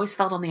me. They always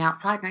felt on the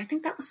outside. And I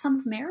think that was some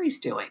of Mary's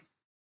doing.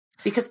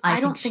 Because I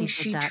don't think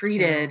she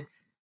treated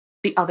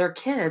the other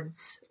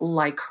kids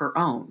like her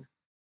own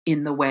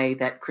in the way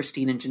that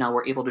Christine and Janelle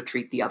were able to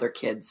treat the other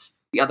kids,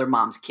 the other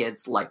mom's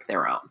kids, like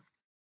their own.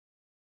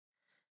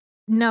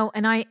 No,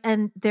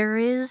 and there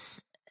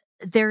is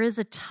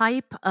a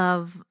type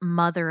of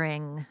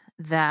mothering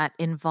that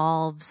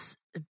involves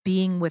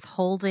being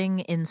withholding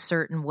in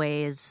certain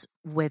ways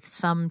with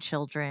some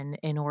children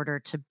in order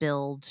to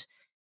build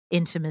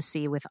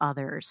intimacy with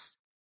others.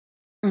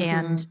 Mm-hmm.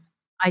 And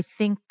I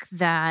think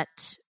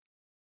that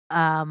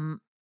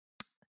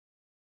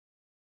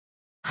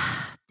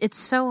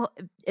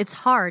it's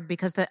hard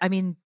because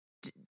an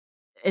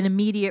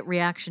immediate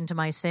reaction to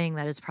my saying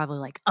that is probably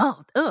like,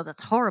 oh,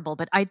 that's horrible.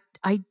 But I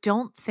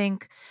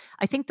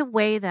think the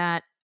way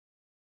that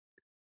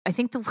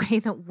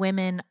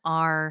women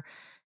are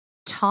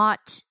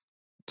taught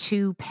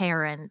to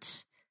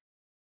parent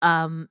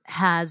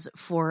has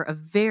for a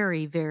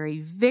very, very,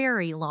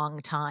 very long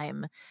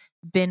time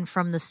been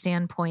from the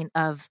standpoint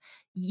of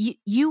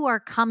you are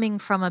coming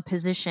from a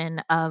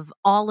position of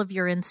all of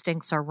your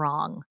instincts are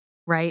wrong,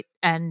 right?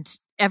 And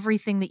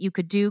everything that you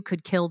could do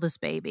could kill this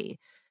baby.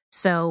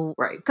 So,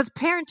 because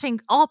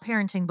all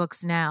parenting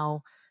books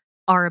now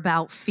are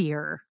about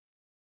fear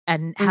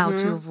and how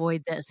to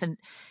avoid this.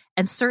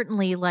 And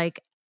certainly,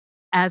 like,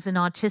 as an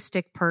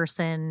autistic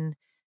person,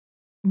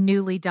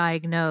 newly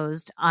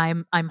diagnosed,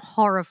 I'm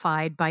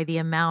horrified by the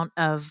amount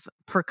of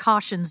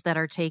precautions that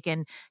are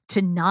taken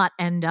to not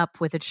end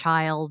up with a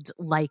child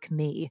like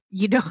me.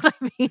 You know what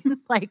I mean?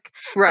 Like,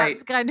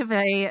 that's kind of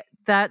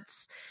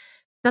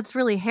that's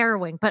really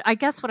harrowing. But I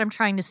guess what I'm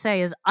trying to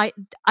say is I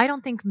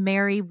don't think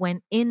Mary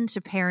went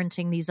into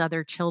parenting these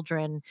other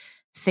children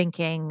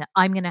thinking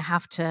I'm going to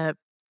have to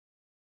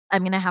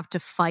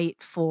fight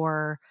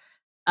for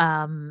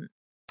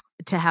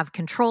to have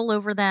control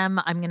over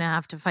them. I'm going to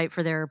have to fight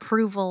for their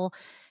approval.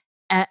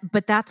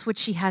 But that's what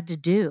she had to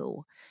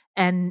do.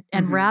 And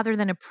rather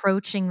than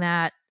approaching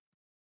that,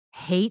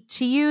 hate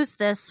to use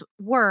this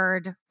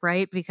word,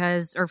 right?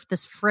 Or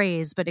this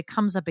phrase, but it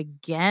comes up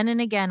again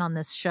and again on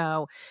this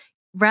show.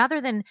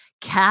 Rather than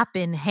cap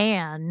in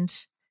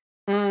hand,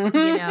 coming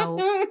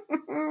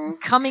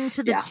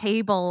to the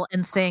table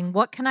and saying,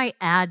 what can I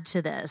add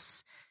to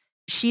this?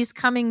 She's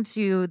coming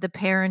to the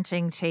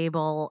parenting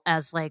table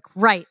as like,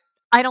 right,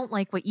 I don't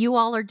like what you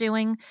all are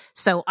doing,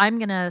 so I'm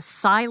going to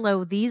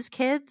silo these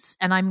kids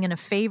and I'm going to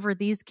favor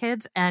these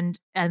kids, and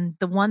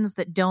the ones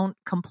that don't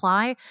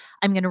comply,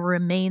 I'm going to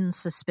remain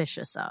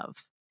suspicious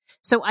of.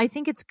 So I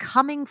think it's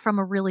coming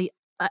from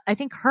I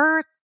think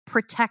her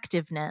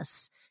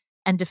protectiveness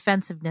and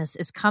defensiveness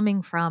is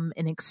coming from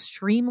an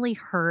extremely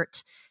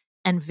hurt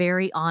and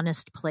very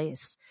honest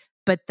place.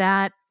 But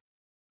that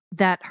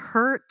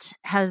hurt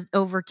has,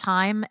 over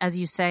time, as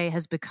you say,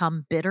 has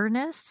become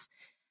bitterness.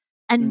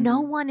 And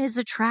no one is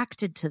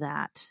attracted to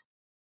that.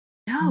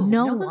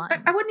 No one.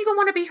 I wouldn't even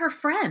want to be her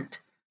friend.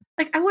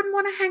 Like, I wouldn't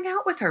want to hang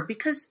out with her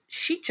because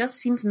she just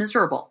seems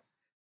miserable.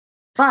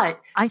 But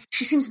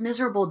she seems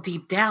miserable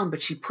deep down,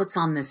 but she puts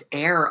on this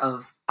air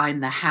of, I'm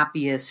the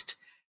happiest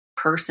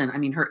person. I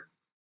mean,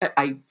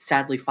 I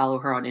sadly follow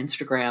her on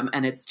Instagram,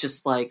 and it's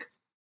just like,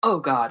 oh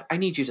God, I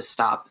need you to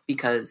stop,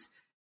 because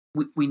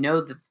we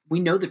know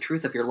the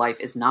truth of your life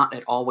is not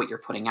at all what you're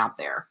putting out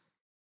there.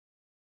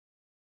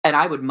 And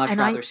I would much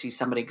rather see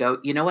somebody go,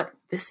 you know what,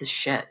 this is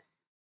shit,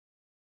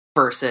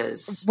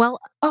 versus, well,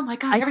 oh my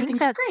God,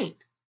 everything's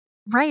great.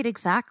 Right,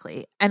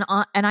 exactly. And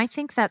I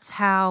think that's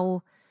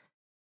how,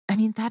 I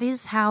mean, that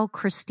is how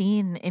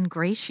Christine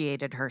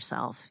ingratiated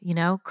herself. You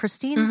know,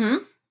 Christine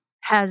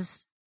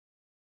has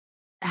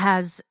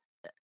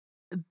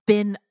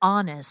been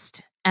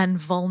honest and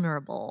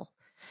vulnerable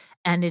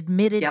and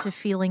admitted to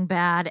feeling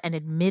bad and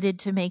admitted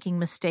to making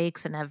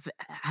mistakes and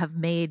have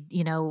made,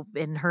 you know,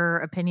 in her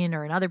opinion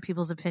or in other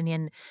people's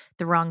opinion,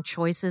 the wrong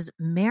choices.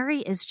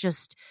 Mary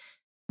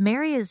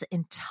is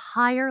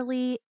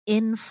entirely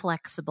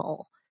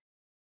inflexible.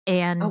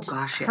 And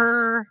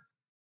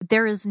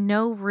there is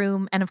no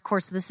room. And of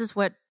course, this is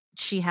what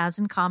she has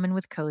in common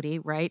with Cody,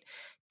 right?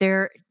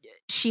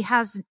 She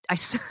has, I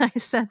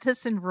said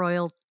this in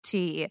Royal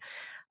Tea.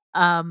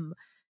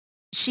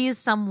 She is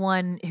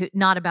someone who,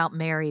 not about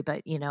Mary,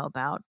 but, you know,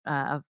 about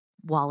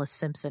Wallace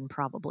Simpson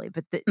probably,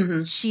 but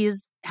she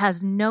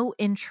has no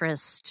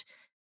interest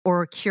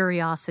or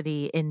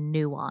curiosity in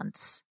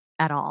nuance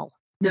at all.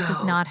 This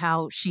is not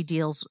how she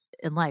deals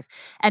in life.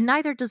 And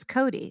neither does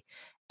Cody.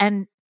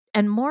 And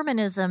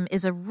Mormonism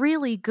is a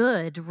really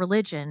good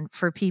religion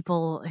for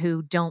people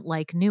who don't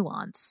like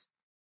nuance.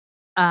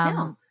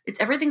 No,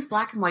 everything's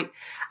black and white.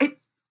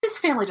 This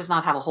family does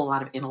not have a whole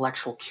lot of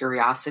intellectual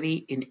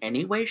curiosity in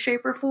any way,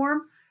 shape, or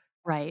form.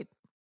 Right.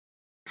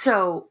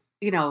 So,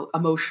 you know,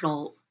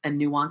 emotional and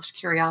nuanced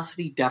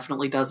curiosity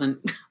definitely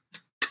doesn't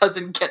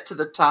get to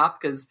the top,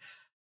 because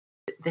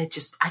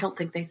I don't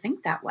think they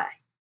think that way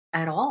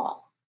at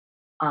all.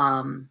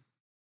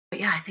 But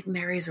yeah, I think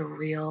Mary is a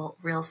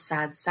real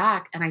sad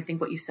sack. And I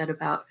think what you said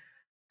about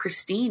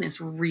Christine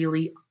is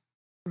really,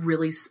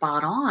 really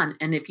spot on.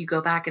 And if you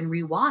go back and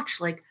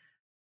rewatch, like,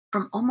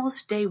 from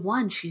almost day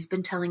one, she's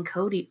been telling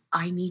Cody,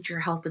 I need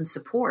your help and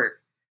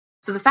support.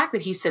 So the fact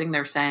that he's sitting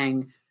there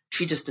saying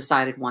she just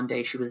decided one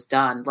day she was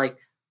done, like,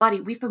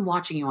 buddy, we've been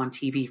watching you on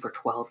TV for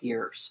 12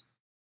 years.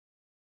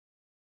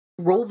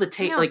 Roll the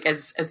tape, like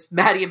as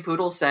Maddie and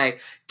Poodle say,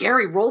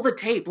 Gary, roll the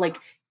tape. Like,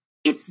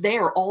 it's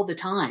there all the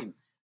time.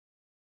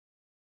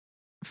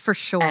 For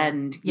sure.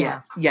 And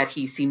yet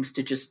he seems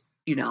to just,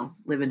 you know,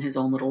 live in his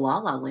own little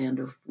la-la land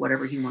of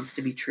whatever he wants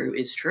to be true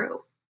is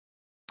true.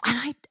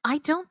 And I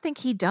don't think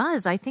he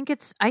does. I think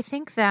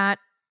that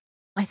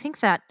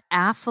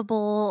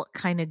affable,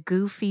 kind of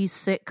goofy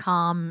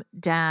sitcom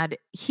dad.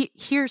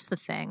 Here's the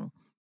thing.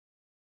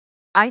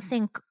 I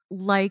think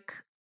like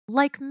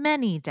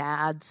many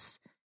dads,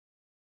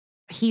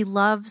 he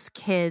loves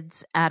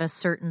kids at a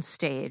certain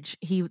stage.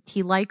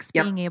 He likes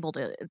being able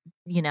to,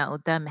 you know,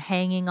 them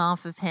hanging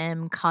off of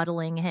him,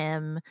 cuddling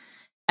him.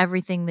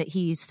 Everything that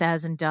he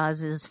says and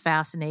does is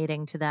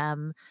fascinating to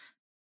them.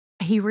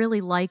 He really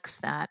likes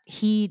that.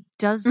 He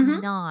does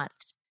not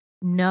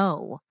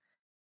know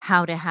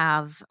how to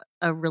have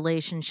a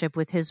relationship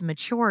with his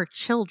mature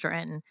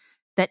children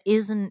that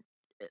isn't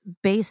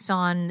based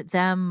on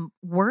them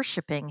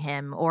worshiping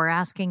him or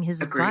asking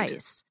his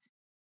advice.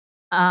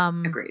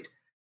 Agreed.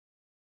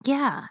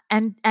 Yeah,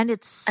 and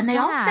it's and they sad.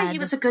 all say he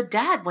was a good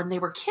dad when they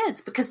were kids,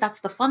 because that's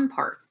the fun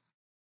part.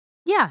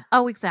 Yeah.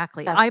 Oh,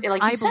 exactly. I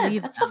believe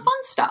that's the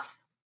fun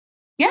stuff.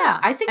 Yeah,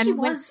 I think he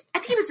was. I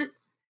think he was.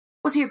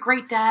 Was he a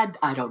great dad?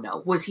 I don't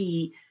know. Was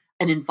he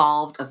an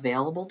involved,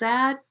 available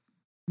dad?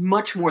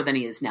 Much more than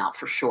he is now,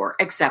 for sure,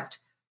 except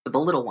for the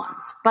little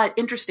ones. But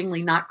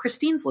interestingly, not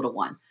Christine's little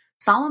one.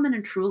 Solomon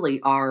and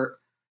Truly are,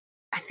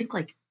 I think,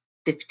 like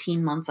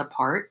 15 months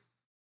apart.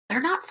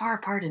 They're not far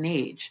apart in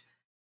age.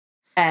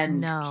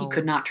 And he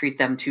could not treat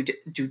them too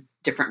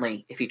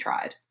differently if he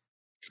tried.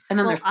 And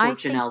then there's poor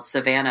Janelle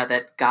Savannah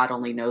that God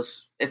only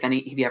knows if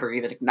he ever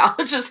even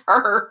acknowledges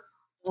her.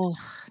 Oh,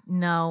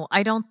 no,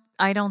 I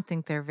don't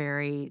think they're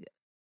very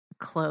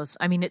close.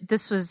 I mean,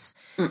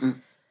 it's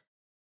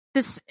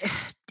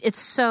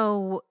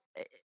so,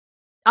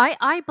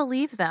 I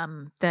believe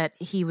them that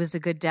he was a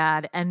good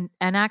dad. And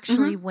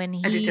actually when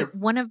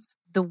one of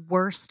the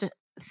worst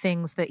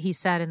things that he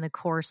said in the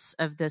course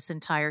of this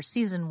entire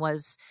season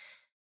was,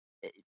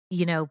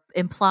 you know,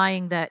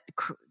 implying that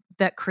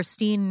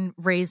Christine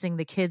raising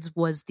the kids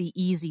was the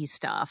easy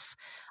stuff.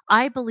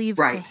 I believe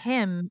to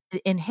him,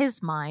 in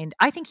his mind,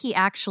 I think he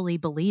actually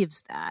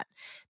believes that,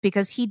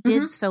 because he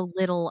did so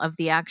little of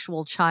the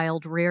actual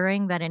child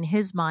rearing that in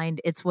his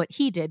mind, it's what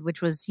he did,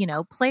 which was, you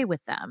know, play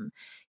with them.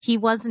 He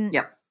wasn't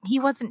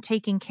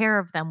taking care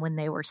of them when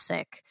they were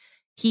sick.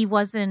 He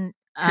wasn't,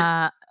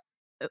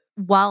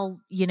 while,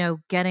 you know,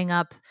 getting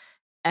up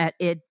at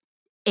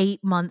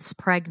 8 months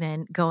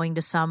pregnant, going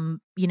to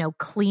some, you know,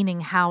 cleaning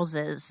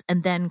houses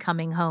and then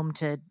coming home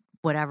to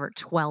whatever,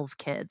 12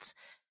 kids.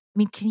 I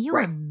mean, can you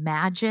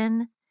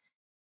imagine?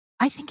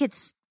 I think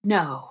it's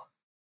no.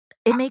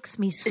 It makes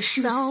me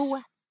She was,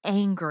 so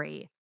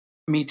angry.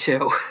 me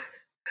too.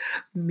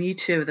 Me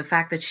too. The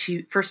fact that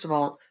first of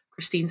all,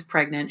 Christine's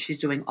pregnant. She's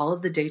doing all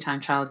of the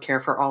daytime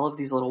childcare for all of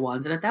these little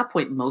ones. And at that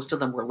point, most of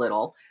them were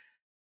little.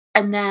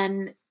 And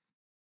then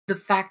the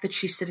fact that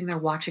she's sitting there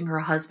watching her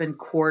husband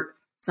court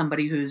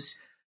somebody who's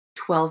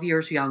 12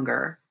 years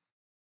younger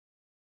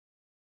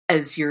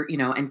as you're,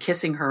 and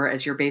kissing her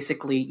as you're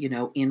basically,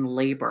 in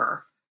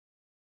labor.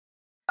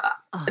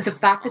 The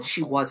fact that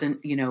she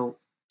wasn't,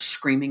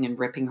 screaming and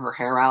ripping her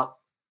hair out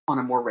on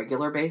a more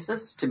regular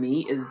basis, to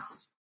me,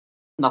 is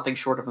nothing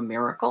short of a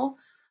miracle.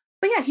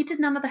 But yeah, he did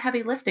none of the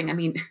heavy lifting. I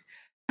mean,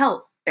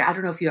 hell, I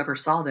don't know if you ever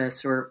saw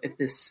this or if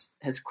this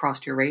has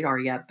crossed your radar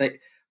yet, but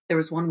there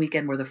was one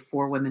weekend where the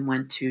 4 women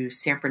went to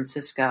San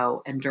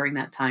Francisco, and during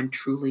that time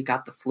Truly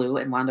got the flu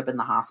and wound up in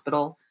the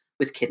hospital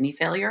with kidney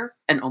failure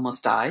and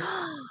almost died.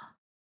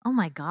 Oh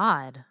my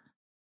God.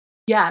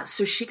 Yeah,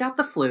 so she got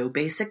the flu.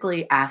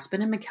 Basically,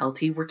 Aspen and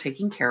McKelty were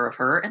taking care of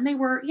her, and they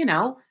were,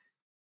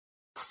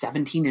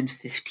 17 and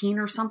 15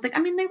 or something.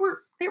 I mean, they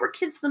were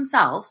kids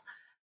themselves.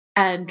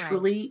 And Right.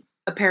 Truly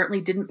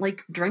apparently didn't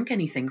drink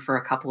anything for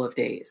a couple of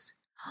days.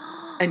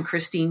 And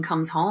Christine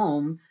comes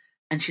home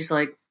and she's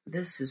like,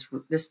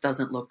 this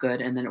doesn't look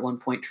good. And then at one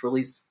point,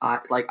 Truly's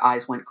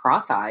eyes went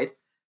cross-eyed.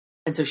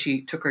 And so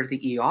she took her to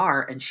the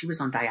ER and she was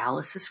on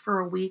dialysis for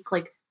a week.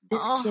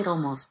 This kid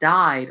almost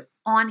died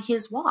on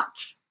his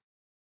watch.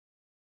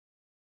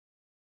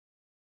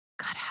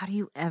 God, how do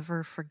you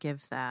ever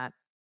forgive that?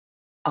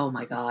 Oh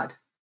my God.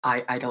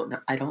 I don't know.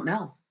 I don't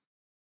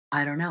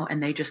know.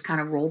 And they just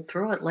kind of rolled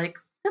through it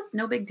yep,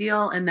 no big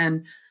deal. And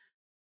then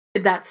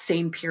that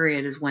same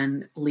period is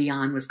when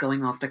Leon was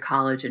going off to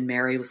college and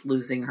Mary was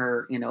losing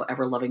her,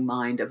 ever-loving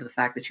mind of the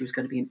fact that she was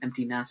going to be an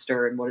empty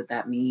nester and what did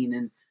that mean?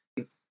 And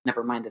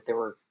never mind that there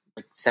were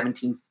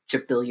 17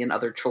 billion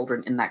other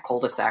children in that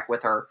cul-de-sac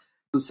with her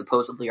who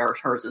supposedly are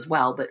hers as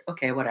well, but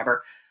okay,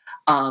 whatever.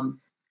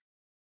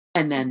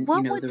 And then,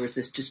 there was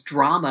this just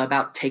drama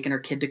about taking her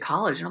kid to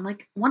college. And I'm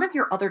like, one of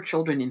your other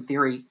children, in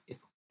theory,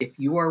 if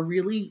you are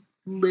really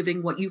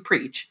living what you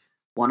preach,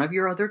 one of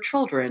your other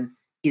children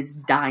is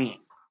dying.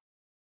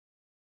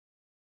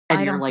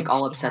 And you're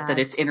all upset that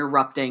it's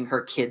interrupting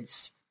her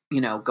kid's,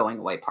 going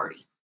away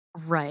party.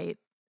 Right.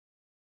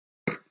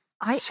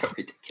 So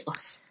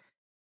ridiculous.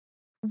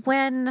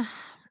 When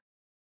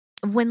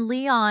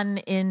Leon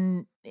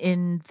in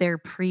their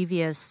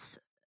previous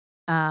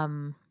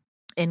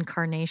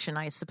incarnation,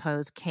 I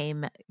suppose,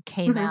 came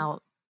Mm-hmm.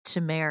 out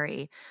to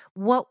Mary,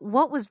 what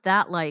was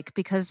that like?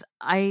 Because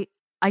I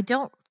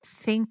don't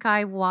think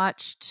I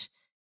watched.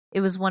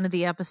 It was one of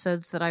the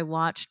episodes that I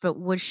watched, but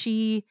was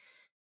she?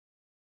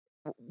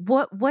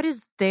 What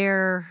is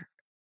their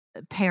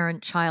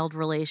parent-child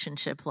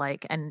relationship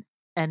like, and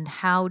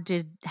how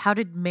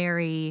did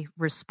Mary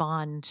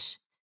respond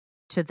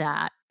to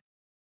that?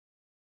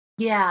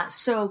 Yeah,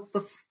 so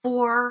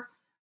before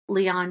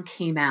Leon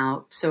came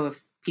out, so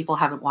if people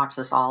haven't watched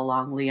this all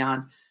along,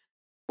 Leon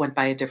went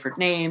by a different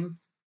name,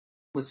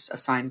 was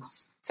assigned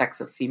sex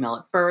of female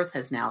at birth,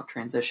 has now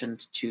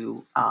transitioned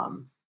to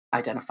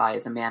identify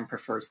as a man,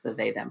 prefers the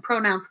they them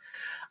pronouns.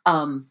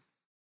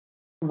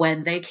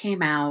 When they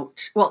came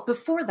out, well,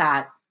 before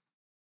that,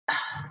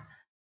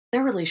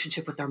 their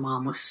relationship with their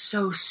mom was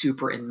so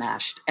super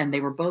enmeshed, and they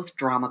were both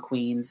drama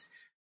queens.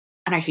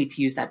 And I hate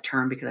to use that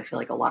term because I feel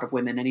like a lot of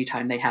women,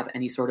 anytime they have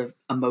any sort of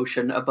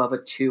emotion above a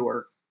 2,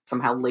 are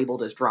somehow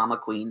labeled as drama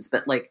queens.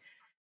 But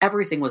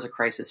everything was a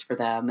crisis for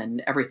them,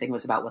 and everything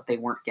was about what they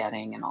weren't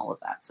getting and all of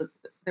that. So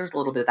there's a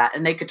little bit of that,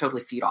 and they could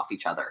totally feed off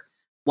each other.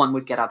 One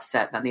would get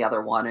upset, then the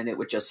other one, and it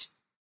would just,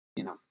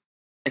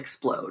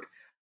 explode.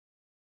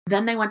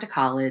 Then they went to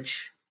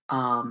college.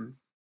 A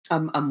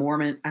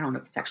Mormon, I don't know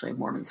if it's actually a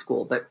Mormon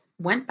school, but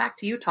went back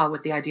to Utah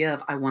with the idea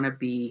of, I want to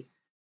be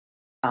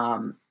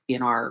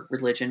in our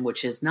religion,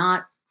 which is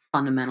not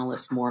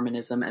fundamentalist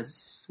Mormonism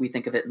as we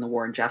think of it in the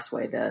Warren Jeffs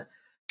way. The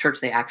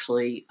church they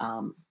actually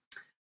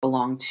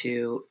belong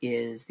to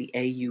is the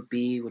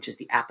AUB, which is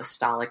the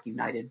Apostolic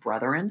United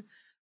Brethren,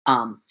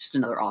 just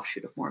another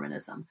offshoot of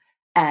Mormonism.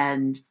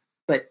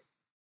 But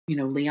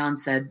Leon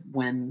said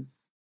when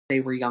they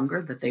were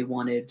younger that they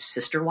wanted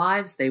sister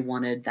wives, they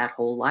wanted that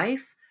whole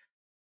life,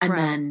 and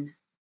then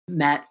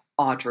met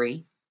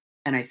Audrey,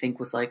 and I think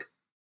was like,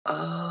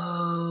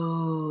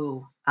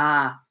 I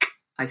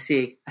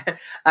see.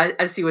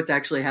 I see what's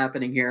actually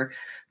happening here.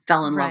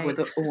 Fell in love with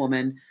a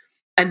woman.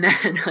 And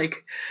then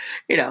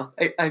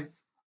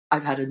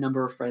I've had a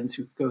number of friends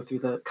who go through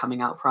the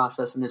coming out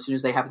process, and as soon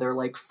as they have their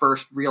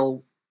first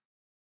real,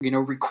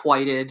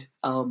 requited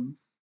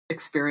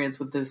experience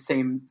with the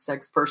same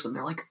sex person,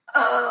 they're like,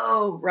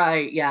 oh,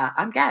 right. Yeah,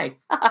 I'm gay.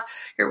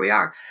 Here we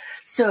are.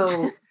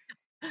 So,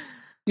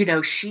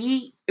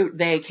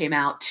 they came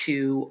out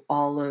to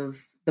all of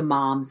the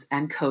moms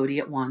and Cody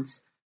at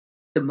once.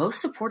 The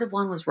most supportive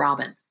one was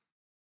Robin.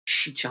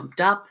 She jumped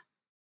up,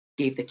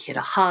 gave the kid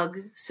a hug,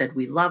 said,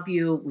 we love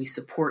you, we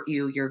support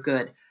you, you're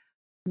good.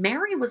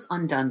 Mary was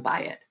undone by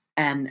it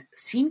and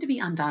seemed to be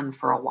undone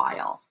for a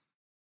while.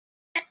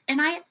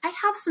 And I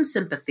have some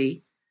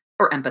sympathy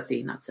or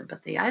empathy, not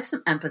sympathy. I have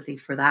some empathy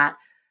for that.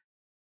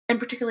 And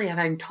particularly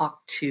having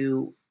talked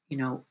to,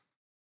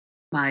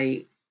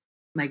 my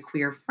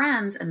queer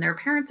friends and their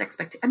parents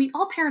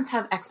all parents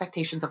have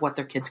expectations of what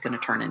their kid's going to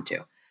turn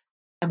into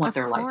and what Of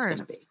their life's going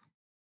to be. course.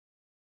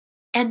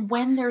 And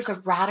when there's a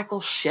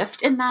radical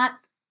shift in that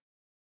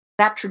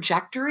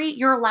trajectory,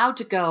 you're allowed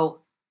to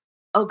go,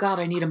 oh God,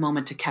 I need a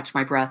moment to catch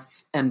my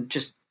breath and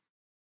just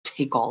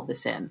take all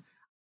this in.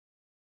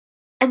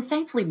 And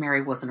thankfully,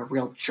 Mary wasn't a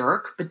real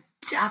jerk, but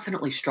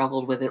definitely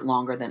struggled with it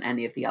longer than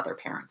any of the other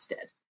parents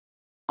did.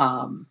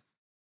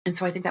 And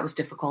so I think that was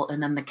difficult.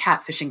 And then the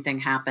catfishing thing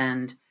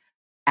happened.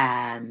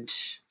 And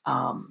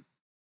I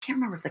can't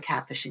remember if the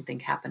catfishing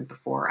thing happened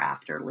before or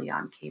after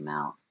Leon came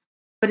out.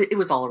 But it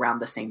was all around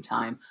the same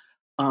time.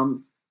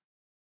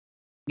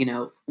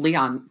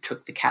 Leon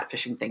took the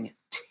catfishing thing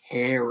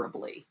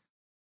terribly.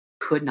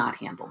 Could not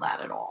handle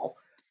that at all.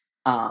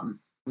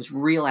 Was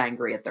real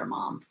angry at their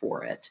mom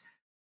for it.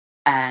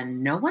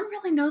 And no one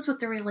really knows what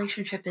their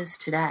relationship is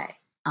today.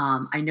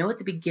 I know at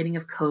the beginning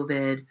of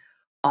COVID,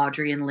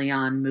 Audrey and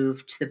Leon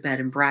moved to the bed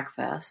and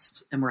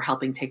breakfast and were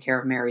helping take care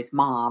of Mary's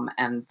mom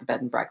and the bed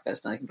and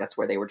breakfast. And I think that's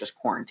where they were just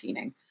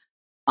quarantining.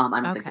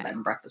 I don't think the bed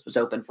and breakfast was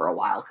open for a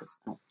while because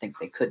I don't think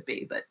they could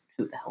be, but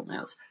who the hell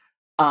knows?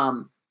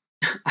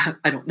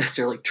 I don't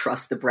necessarily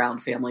trust the Brown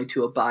family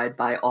to abide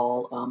by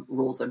all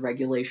rules and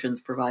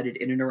regulations provided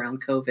in and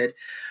around COVID.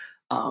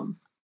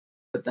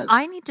 But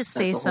I need to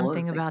say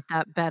something about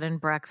that bed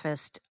and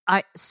breakfast.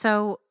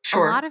 Sure. A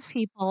lot of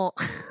people,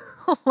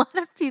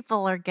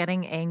 are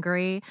getting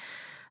angry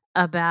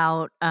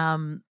about,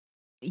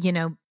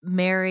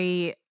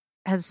 Mary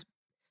has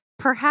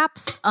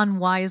perhaps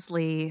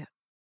unwisely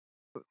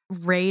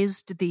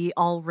raised the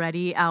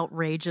already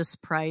outrageous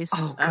price.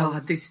 Oh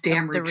God, these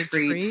damn retreats.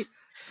 Retreat.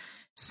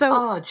 So,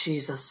 oh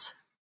Jesus.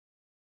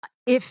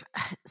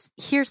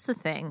 Here's the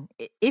thing,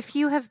 if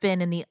you have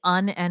been in the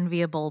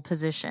unenviable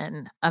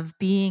position of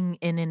being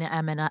in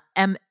an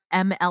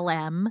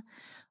MLM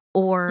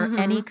or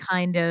any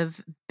kind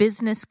of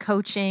business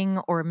coaching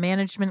or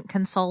management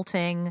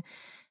consulting,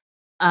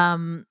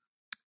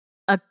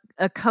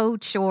 a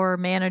coach or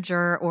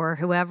manager or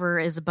whoever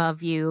is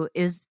above you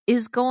is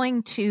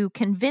going to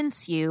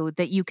convince you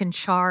that you can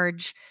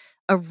charge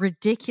a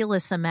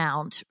ridiculous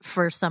amount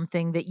for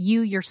something that you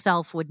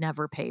yourself would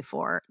never pay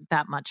for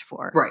that much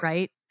for,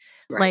 right?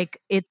 Like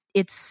it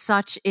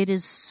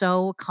is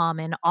so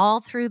common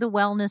all through the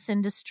wellness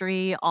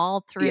industry,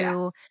 all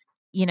through,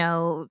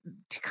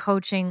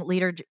 coaching,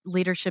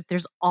 leadership.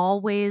 There's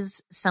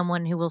always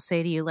someone who will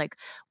say to you like,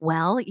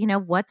 well,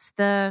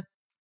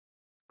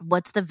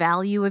 what's the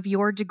value of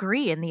your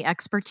degree and the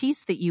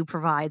expertise that you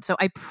provide? So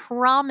I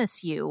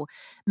promise you,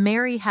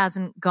 Mary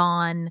hasn't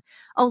gone,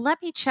 oh, let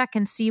me check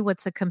and see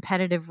what's a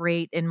competitive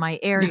rate in my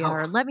area,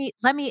 or let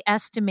me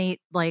estimate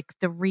like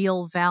the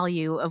real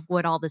value of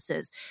what all this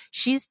is.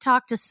 She's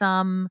talked to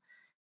some,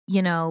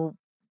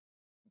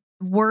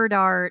 word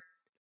art,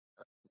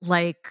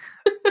 like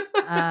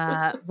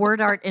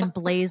word art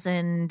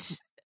emblazoned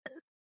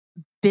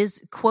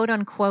quote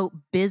unquote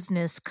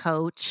business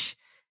coach,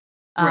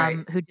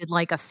 who did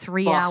like a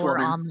 3-hour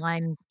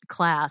online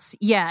class.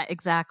 Yeah,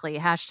 exactly.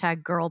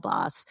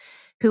 #girlboss,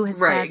 who has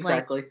said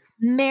like,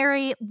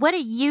 Mary, what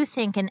do you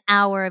think an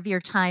hour of your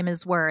time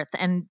is worth?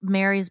 And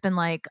Mary's been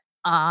like,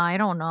 I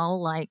don't know,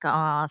 like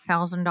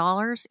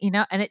 $1,000,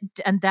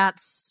 and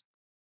that's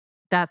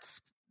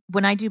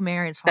when I do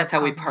Mary's. That's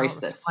how we price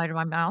this. Out of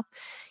my mouth.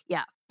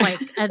 Yeah. Like,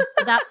 and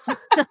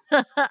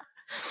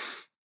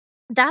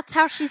that's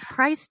how she's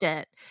priced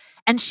it.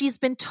 And she's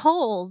been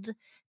told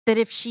that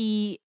if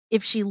she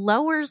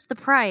lowers the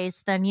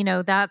price, then,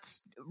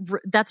 that's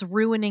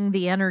ruining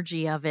the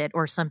energy of it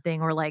or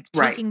something, or like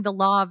taking the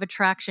law of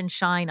attraction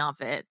shine off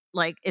it.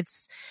 Like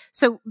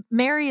so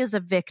Mary is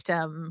a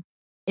victim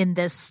in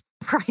this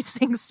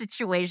pricing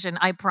situation.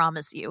 I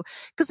promise you,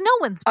 because no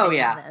one's paying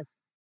this.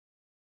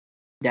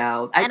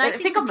 No, I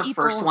think on the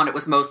first one, it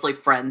was mostly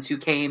friends who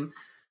came.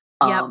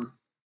 And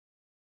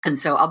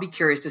so I'll be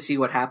curious to see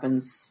what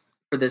happens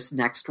for this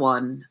next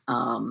one.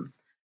 I'm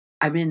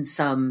in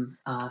some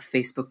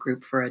Facebook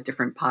group for a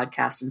different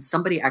podcast, and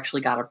somebody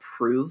actually got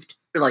approved,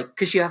 like,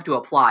 because you have to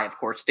apply, of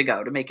course,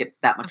 to make it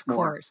that much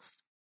more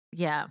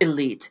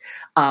elite.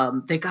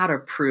 They got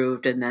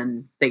approved, and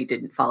then they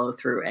didn't follow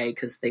through,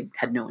 because they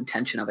had no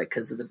intention of it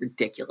because of the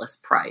ridiculous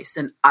price.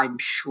 And I'm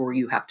sure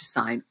you have to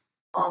sign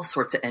all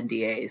sorts of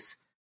NDAs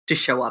to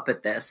show up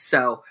at this.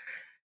 So,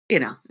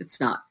 it's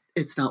not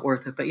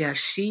worth it. But yeah,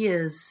 she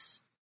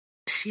is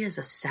a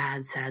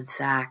sad, sad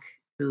sack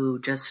who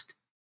just...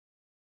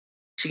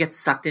 She gets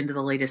sucked into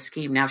the latest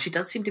scheme. Now, she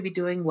does seem to be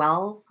doing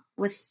well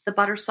with the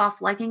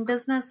Buttersoft legging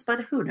business,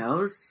 but who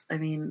knows? I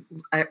mean,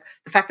 the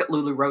fact that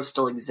LuLaRoe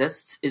still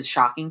exists is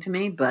shocking to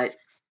me, but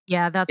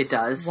yeah, it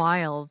does.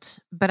 Wild.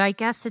 But I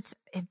guess it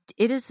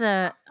is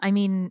that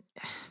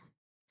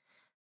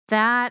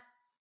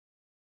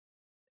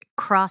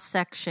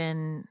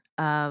cross-section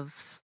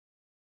of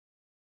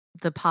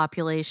the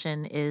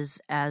population is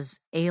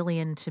as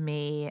alien to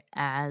me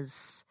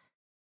as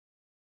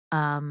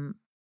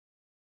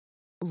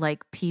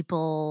like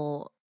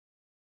people,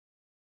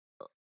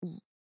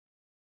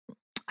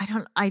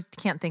 I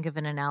can't think of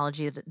an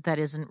analogy that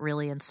isn't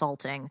really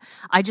insulting.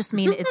 I just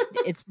mean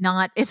it's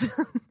not,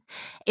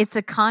 it's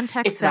a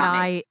context It's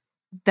not me.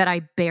 that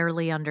I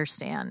barely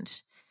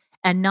understand.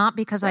 And not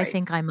because I Right.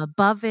 think I'm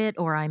above it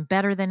or I'm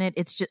better than it.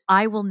 It's just,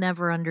 I will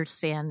never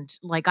understand.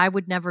 Like, I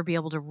would never be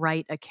able to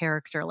write a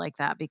character like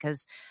that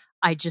because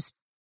I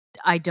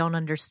don't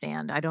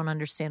understand. I don't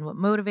understand what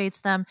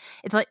motivates them.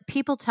 It's like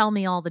people tell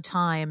me all the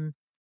time,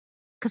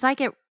 because I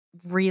get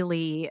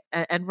really,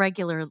 and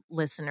regular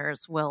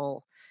listeners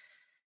will,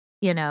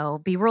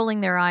 be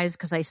rolling their eyes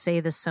because I say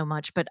this so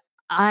much, but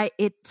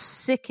it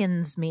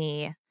sickens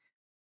me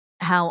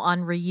how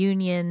on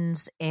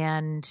reunions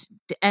and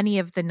any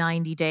of the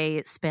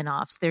 90-day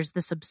spinoffs, there's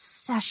this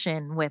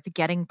obsession with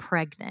getting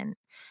pregnant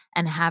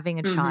and having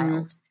a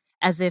child,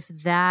 as if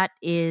that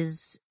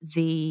is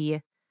the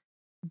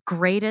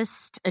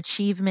greatest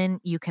achievement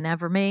you can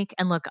ever make.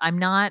 And look, I'm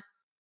not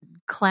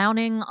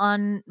clowning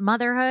on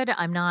motherhood.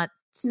 I'm not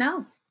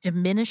No.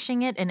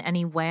 diminishing it in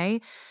any way,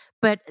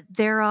 but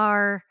there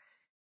are,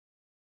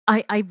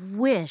 I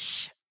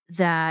wish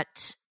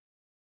that,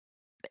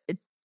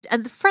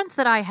 and the friends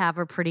that I have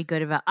are pretty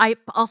good about,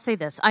 I'll say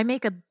this, I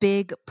make a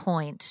big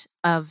point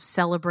of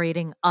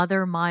celebrating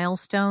other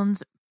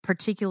milestones,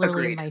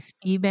 particularly in Agreed. my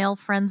female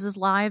friends'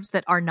 lives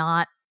that are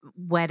not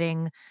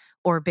wedding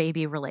or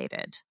baby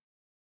related.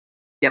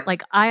 Yep.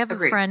 Like, I have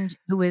Agreed. a friend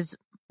who is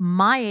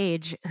my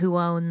age who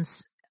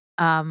owns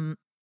an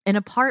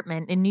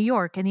apartment in New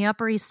York in the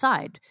Upper East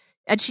Side,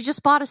 and she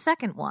just bought a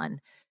second one.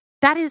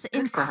 That is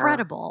Good for her.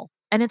 incredible.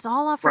 And it's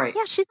all off her. Right.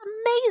 Yeah, she's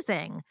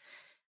amazing.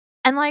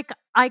 And like,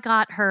 I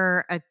got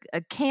her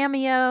a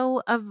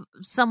cameo of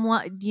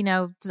someone,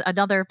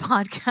 another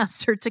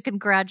podcaster to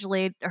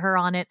congratulate her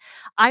on it.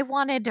 I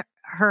wanted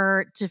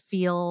her to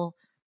feel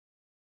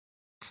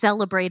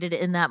celebrated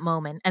in that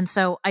moment. And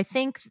so I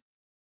think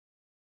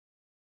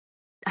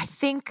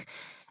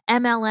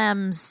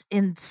MLMs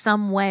in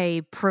some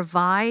way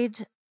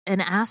provide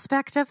an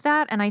aspect of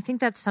that. And I think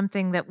that's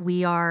something that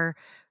we are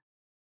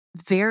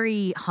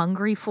very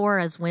hungry for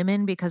as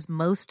women, because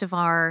most of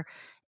our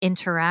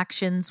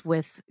interactions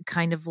with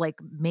kind of like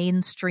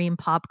mainstream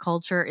pop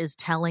culture is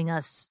telling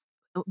us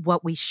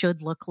what we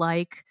should look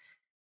like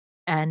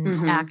and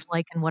act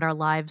like and what our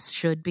lives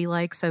should be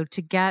like. So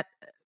to get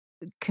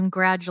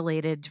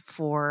congratulated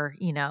for,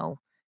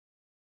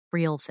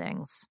 real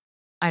things.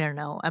 I don't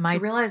know. Am I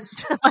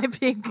realize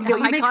being, no,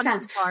 you make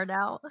sense. Too far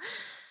now?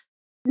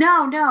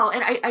 No.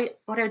 And I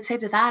what I would say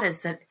to that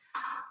is that,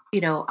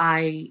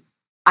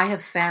 I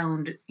have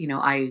found,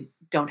 I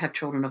don't have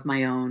children of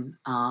my own.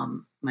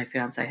 My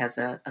fiance has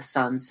a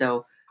son,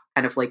 so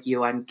kind of like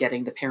you, I'm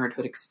getting the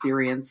parenthood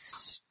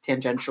experience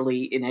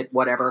tangentially in it,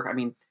 whatever. I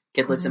mean,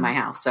 kid lives in my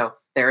house, so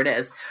there it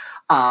is.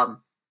 But,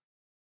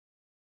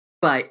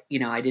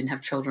 I didn't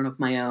have children of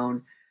my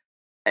own.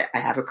 I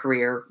have a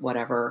career,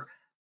 whatever.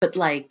 But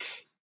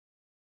like,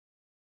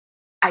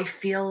 I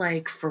feel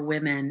like for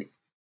women,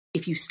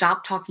 if you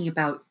stop talking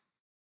about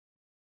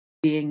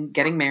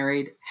getting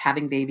married,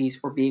 having babies,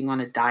 or being on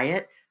a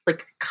diet,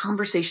 like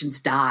conversations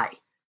die.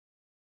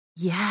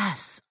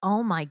 Yes.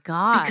 Oh my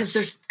gosh.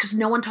 Because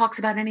no one talks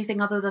about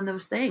anything other than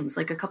those things.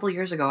 Like a couple of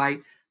years ago, I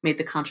made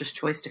the conscious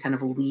choice to kind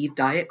of leave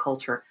diet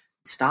culture,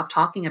 stop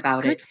talking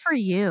about it. Good for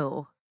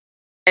you.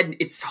 And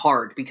it's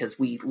hard because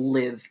we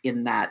live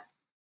in that.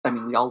 I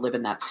mean, we all live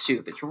in that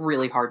soup. It's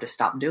really hard to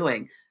stop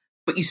doing.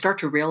 But you start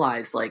to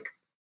realize, like,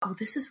 oh,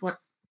 this is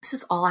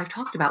all I've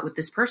talked about with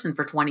this person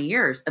for 20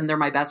 years, and they're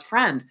my best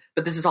friend,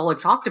 but this is all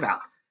I've talked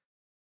about.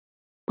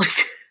 Like,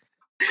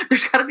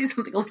 there's got to be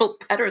something a little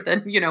better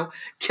than,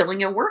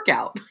 killing a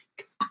workout.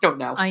 Like, I don't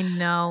know. I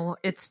know.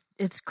 It's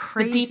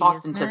crazy. The deep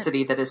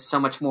authenticity that is so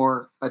much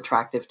more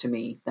attractive to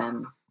me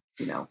than,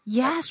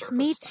 Yes,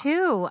 me stuff.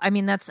 too. I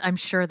mean, I'm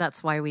sure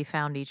that's why we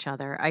found each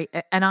other.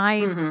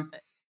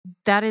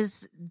 That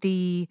is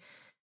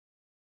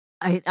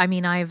I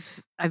mean,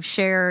 I've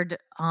shared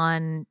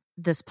on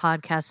this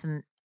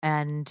podcast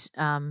and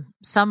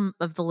some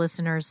of the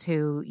listeners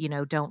who,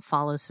 don't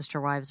follow Sister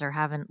Wives or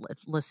haven't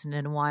listened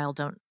in a while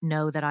don't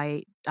know that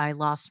I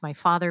lost my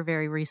father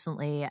very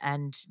recently.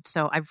 And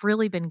so I've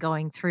really been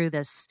going through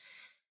this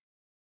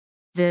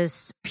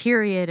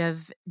period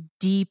of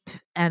deep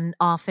and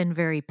often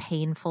very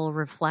painful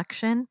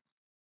reflection.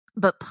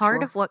 But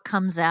part of what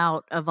comes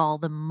out of all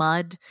the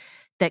mud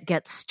that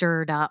gets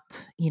stirred up,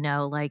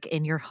 like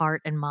in your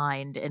heart and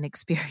mind and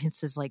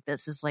experiences like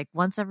this, is like,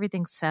 once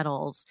everything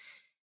settles,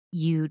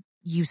 you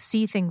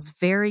see things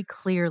very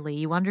clearly.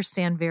 You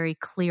understand very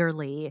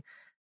clearly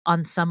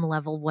on some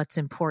level what's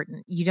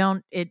important. You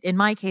don't, in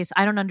my case,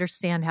 I don't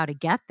understand how to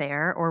get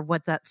there or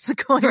what that's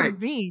going to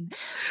mean.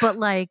 But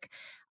like,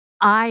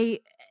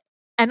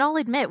 and I'll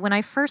admit, when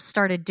I first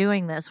started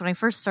doing this, when I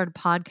first started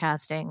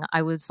podcasting,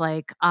 I was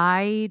like,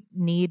 I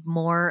need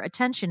more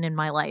attention in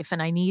my life,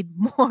 and I need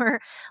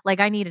more, like,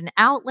 I need an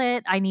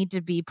outlet. I need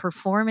to be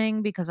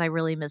performing because I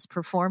really miss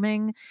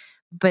performing.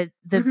 But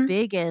the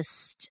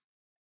biggest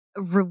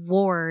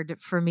reward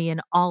for me in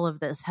all of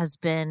this has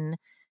been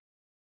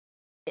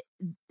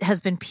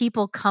has been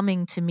people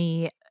coming to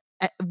me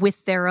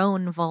with their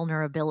own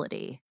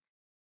vulnerability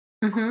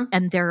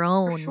and their For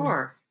own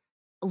sure.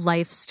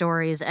 life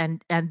stories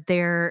and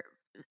their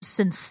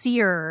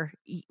sincere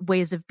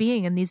ways of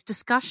being, and these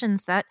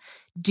discussions that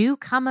do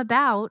come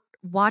about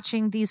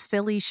watching these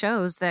silly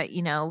shows that,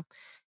 you know,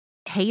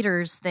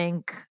 haters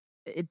think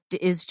it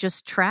is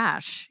just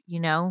trash, you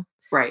know?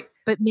 Right.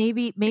 But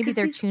maybe Because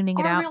they're these tuning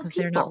it are out real because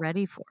they're not people.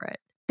 ready for it.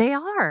 They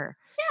are.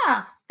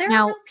 Yeah, they're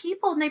Now, real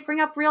people and they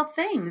bring up real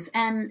things.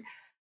 And,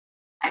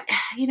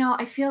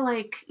 I feel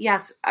like,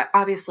 yes,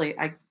 obviously,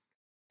 I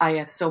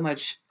have so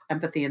much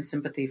empathy and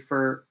sympathy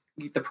for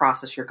the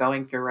process you're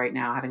going through right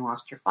now, having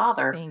lost your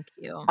father. thank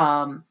you.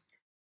 Um,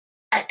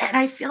 and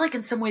I feel like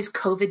in some ways,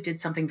 COVID did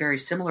something very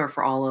similar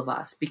for all of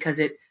us because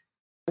it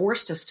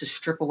forced us to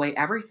strip away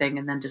everything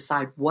and then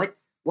decide what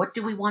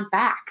do we want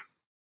back?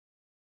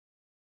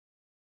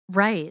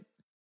 Right.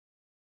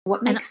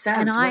 What And makes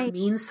sense? What I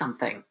means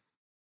something?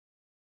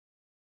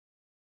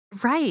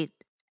 right.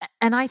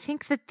 And I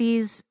think that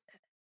these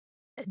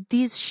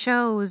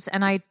shows,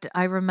 and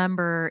I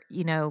remember,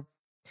 you know,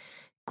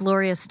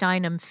 Gloria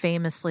Steinem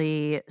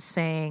famously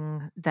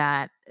saying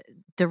that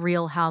the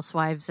Real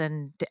Housewives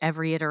and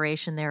every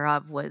iteration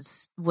thereof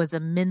was a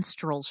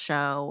minstrel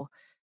show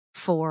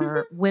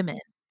for Hmm. women.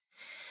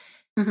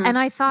 Hmm. And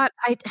I thought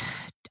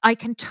I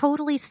can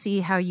totally see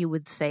how you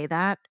would say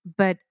that,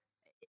 but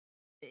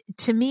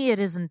to me it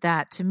isn't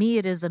that. To me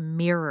it is a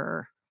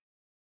mirror,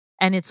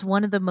 and it's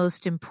one of the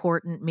most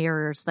important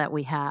mirrors that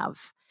we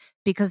have,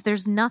 because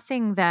there's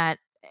nothing that,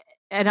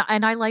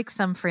 and I like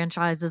some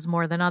franchises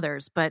more than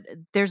others, but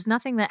there's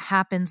nothing that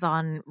happens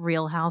on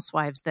Real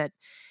Housewives that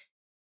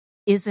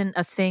isn't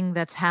a thing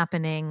that's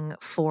happening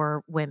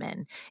for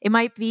women. It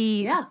might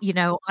be, Yeah. you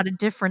know, on a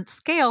different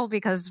scale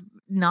because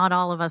not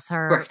all of us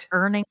are Right.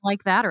 earning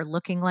like that or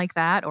looking like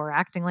that or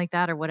acting like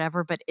that or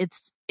whatever, but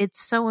it's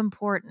so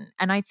important.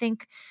 And I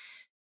think,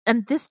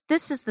 and this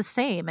is the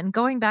same. And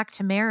going back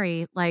to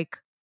Mary, like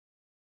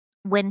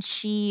when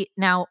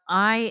now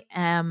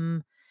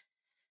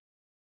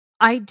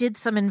I did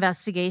some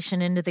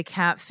investigation into the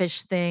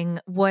catfish thing.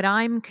 What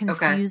I'm Okay.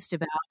 confused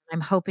about,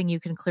 I'm hoping you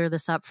can clear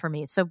this up for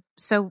me. So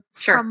Sure.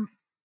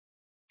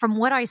 from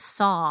what I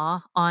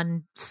saw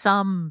on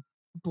some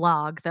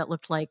blog that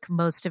looked like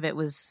most of it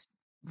was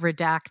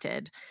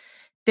redacted,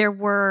 there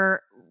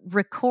were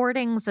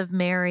recordings of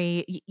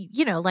Mary,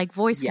 you know, like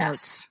voice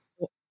notes.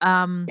 Yes.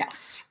 Um,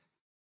 Yes.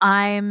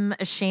 I'm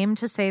ashamed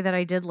to say that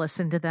I did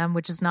listen to them,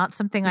 which is not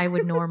something I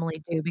would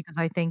normally do because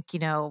I think, you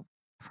know,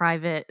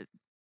 private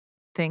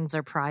things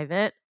are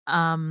private. But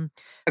I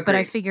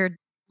Agreed. figured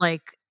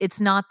like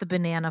it's not the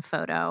banana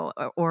photo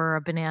or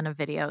a banana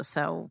video.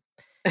 So,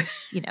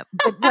 you know,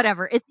 but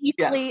whatever. It's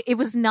equally, Yes. it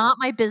was not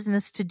my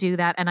business to do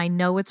that. And I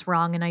know it's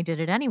wrong and I did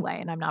it anyway.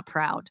 And I'm not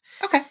proud.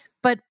 Okay.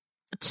 But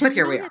to But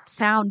here me, we it are.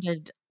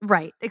 sounded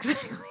right.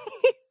 Exactly.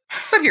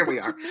 But here But we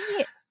to are.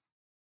 me,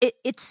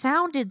 it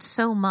sounded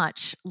so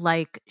much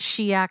like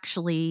she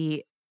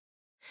might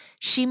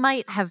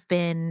have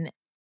been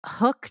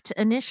hooked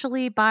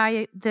initially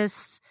by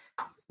this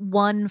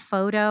one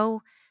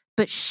photo,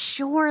 but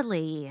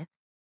surely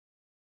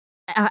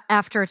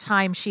after a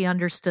time she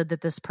understood that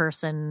this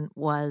person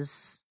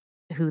was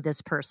who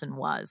this person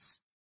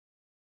was.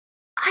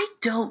 I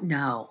don't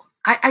know.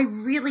 I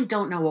really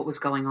don't know what was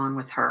going on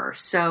with her.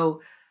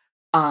 So,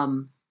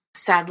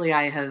 sadly,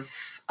 I have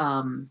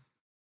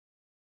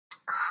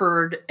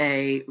heard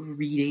a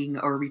reading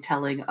or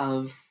retelling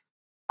of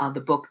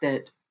the book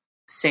that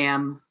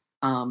Sam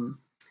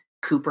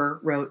Cooper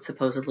wrote.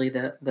 Supposedly,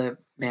 the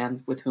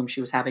man with whom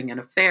she was having an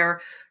affair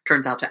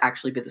turns out to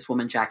actually be this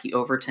woman, Jackie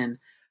Overton.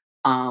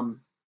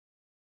 Um,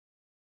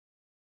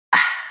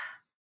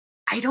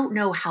 I don't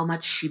know how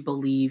much she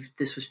believed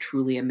this was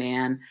truly a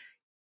man.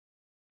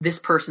 This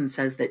person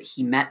says that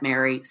he met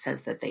Mary,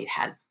 says that they'd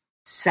had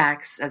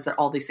sex, says that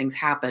all these things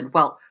happened.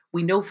 Well,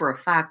 we know for a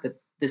fact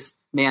that this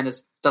man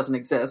doesn't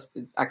exist.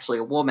 It's actually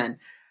a woman.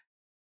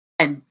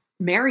 And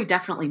Mary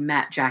definitely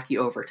met Jackie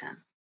Overton.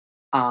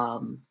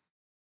 Um,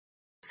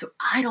 so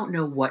I don't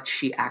know what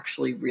she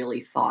actually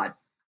really thought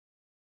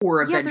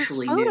or Yeah, there's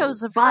eventually knew.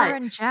 photos of her But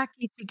and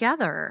Jackie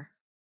together.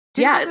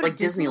 Didn't they yeah, go to like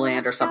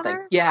Disneyland Disneyland or something.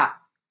 together? Yeah.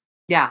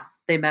 Yeah.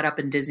 They met up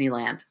in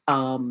Disneyland.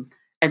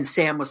 And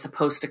Sam was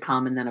supposed to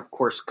come and then of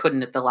course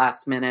couldn't at the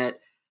last minute.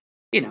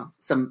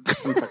 Some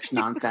such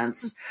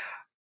nonsense.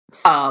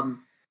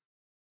 Um,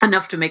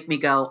 enough to make me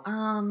go,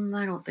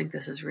 I don't think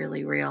this is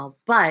really real.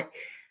 But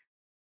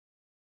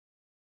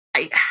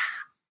I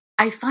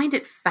I find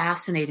it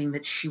fascinating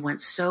that she went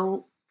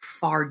so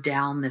far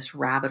down this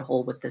rabbit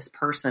hole with this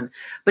person,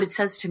 but it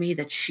says to me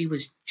that she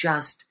was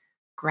just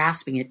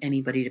grasping at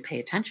anybody to pay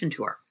attention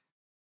to her.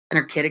 And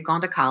her kid had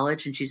gone to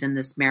college and she's in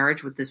this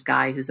marriage with this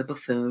guy who's a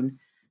buffoon.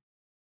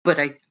 But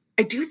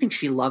I do think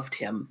she loved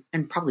him,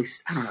 and probably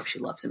I don't know if she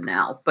loves him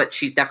now, but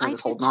she definitely I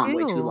was do holding on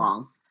way too too.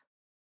 long.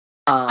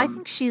 I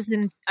think she's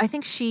in I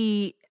think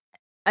she,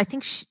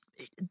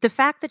 the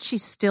fact that she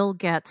still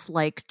gets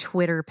like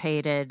Twitter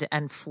pated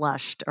and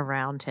flushed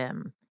around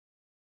him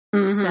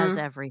says Mm-hmm.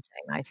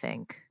 everything, I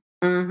think.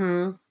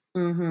 Mm-hmm.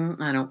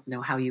 Mm-hmm. I don't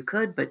know how you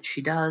could, but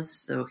she does.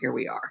 So here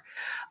we are.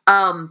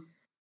 Um,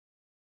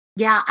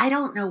 yeah, I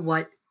don't know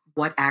what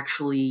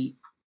actually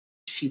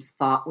she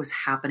thought was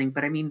happening,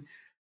 but I mean,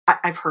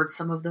 I've heard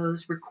some of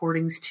those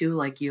recordings too,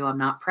 like you. I'm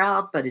not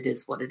proud, but it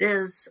is what it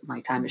is. My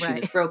time machine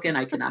is Right. broken.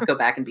 I cannot go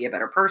back and be a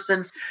better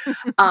person.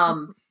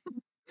 Um,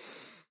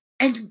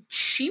 and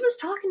she was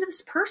talking to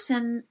this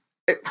person.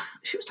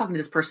 She was talking to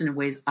this person in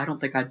ways I don't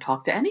think I'd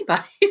talk to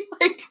anybody.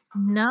 Like,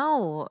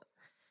 No.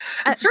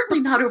 and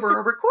certainly But not that's over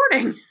a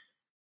recording.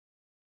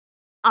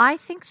 I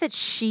think that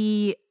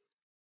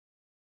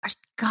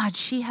God,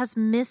 she has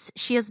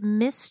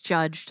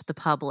misjudged the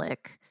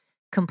public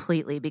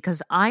completely,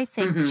 because I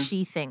think Mm-hmm.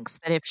 she thinks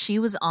that if she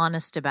was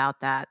honest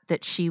about that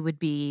she would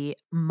be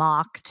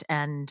mocked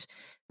and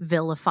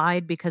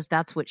vilified, because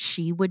that's what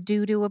she would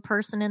do to a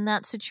person in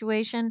that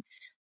situation.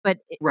 But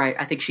Right.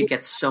 I think she'd it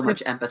get so would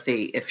much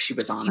empathy if she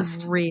was she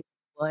honest. really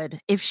would.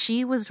 If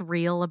she was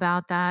real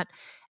about that,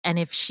 and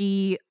if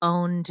she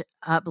owned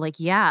up, like,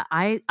 yeah,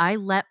 I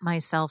let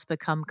myself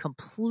become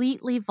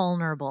completely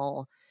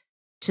vulnerable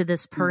to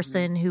this Mm-hmm.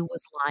 person who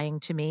was lying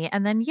to me.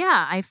 And then,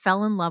 yeah, I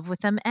fell in love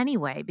with them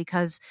anyway,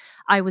 because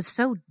I was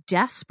so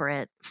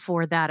desperate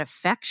for that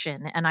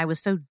affection and I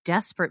was so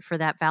desperate for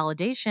that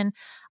validation.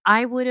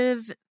 I would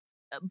have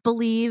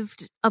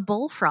believed a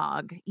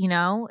bullfrog,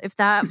 if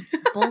that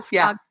Yeah.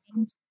 bullfrog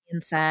came to me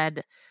and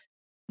said,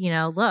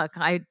 look,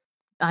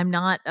 I'm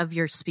not of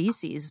your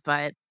species,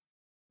 but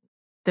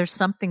there's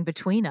something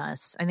between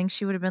us. I think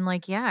she would have been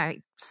like, yeah,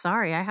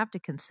 sorry, I have to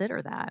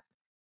consider that.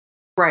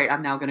 Right.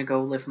 I'm now going to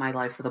go live my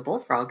life with a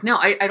bullfrog. No,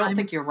 I don't I'm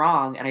think you're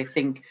wrong. And I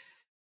think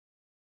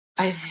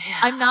I,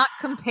 I'm not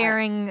I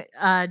comparing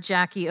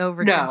Jackie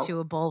Overton no, to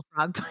a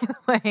bullfrog, by the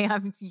way.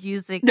 I'm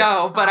using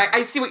no, but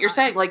I see what you're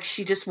saying. Like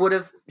she would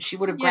have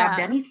grabbed yeah.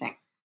 anything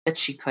that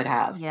she could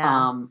have.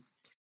 Yeah.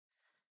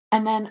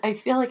 And then I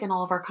feel like in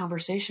all of our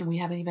conversation, we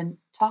haven't even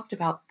talked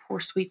about poor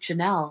sweet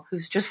Janelle,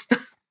 who's just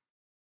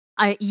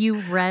You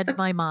read the,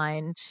 my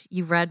mind.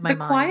 You read my the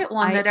mind. quiet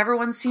one that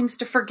everyone seems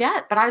to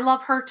forget. But I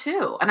love her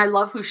too. And I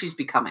love who she's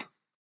becoming.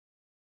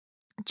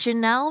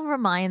 Janelle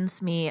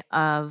reminds me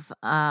of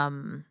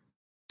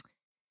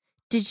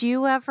did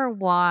you ever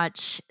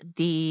watch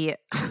the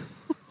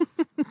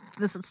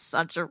this is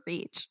such a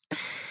reach.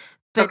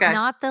 But Okay.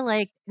 not the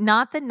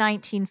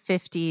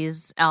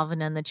 1950s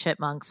Alvin and the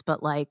Chipmunks,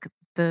 but like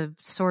the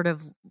sort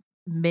of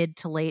mid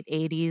to late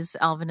 80s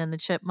Alvin and the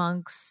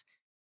Chipmunks.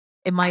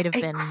 It might have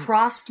It been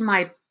crossed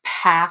my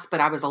path, but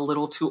I was a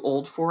little too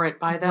old for it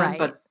by then. right.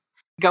 But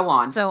go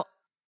on. So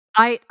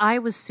I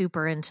was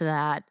super into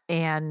that,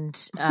 and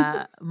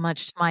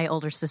much to my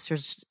older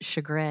sister's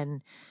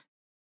chagrin.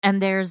 And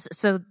there's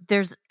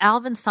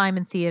Alvin,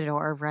 Simon,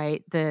 Theodore,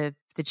 right? The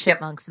Yep.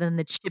 Chipmunks. Then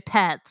the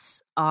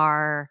Chipettes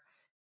are,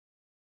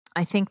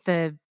 I think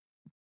the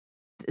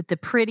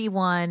pretty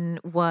one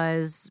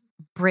was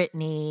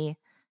Brittany,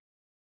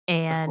 Of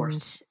and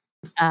course.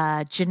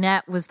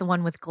 Jeanette was the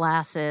one with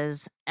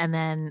glasses, and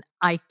then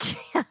I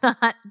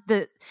cannot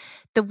the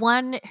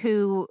one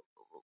who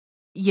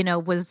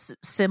was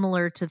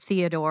similar to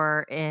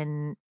Theodore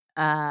in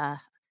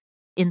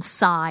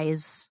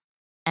size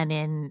and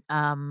in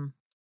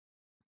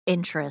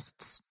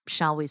interests,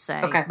 shall we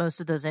say. Okay. Most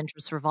of those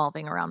interests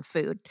revolving around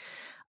food.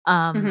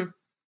 Um, Hmm.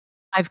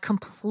 I've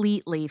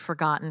completely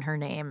forgotten her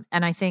name,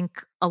 and I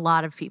think a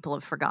lot of people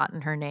have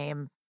forgotten her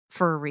name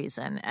for a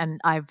reason.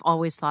 And I've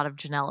always thought of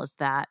Janelle as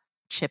that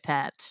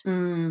Chipette.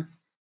 Um,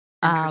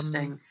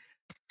 Interesting.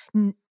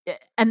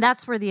 and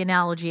that's where the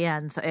analogy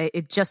ends.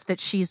 It just that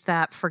she's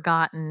that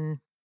forgotten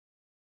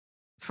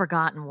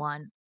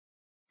one.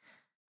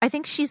 I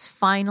think she's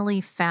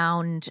finally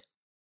found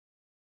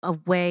a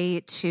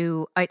way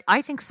to.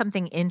 I think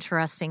something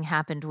interesting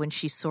happened when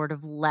she sort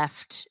of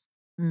left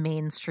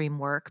mainstream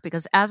work,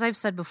 because, as I've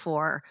said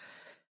before,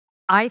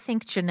 I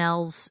think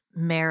Janelle's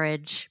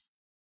marriage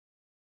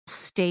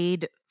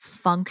stayed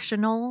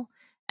functional,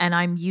 and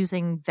I'm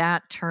using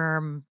that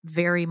term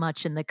very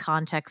much in the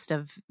context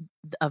of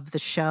the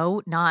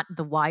show, not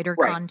the wider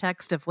Right.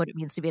 context of what it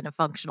means to be in a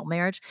functional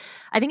marriage.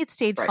 I think it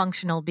stayed Right.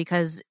 functional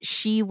because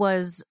she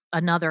was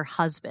another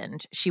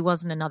husband. She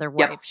wasn't another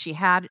Yep. wife. She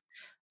had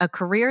a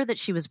career that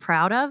she was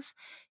proud of,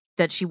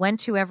 that she went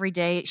to every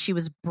day. She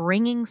was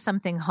bringing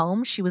something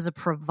home. She was a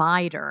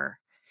provider,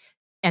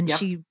 and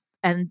Yep.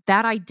 and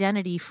that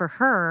identity for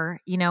her,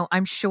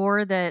 I'm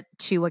sure that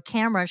to a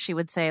camera she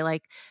would say,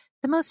 like,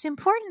 the most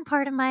important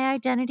part of my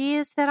identity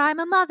is that I'm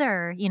a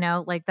mother,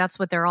 like that's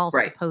what they're all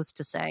Right. supposed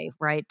to say,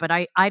 right? But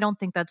I don't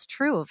think that's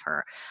true of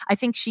her. I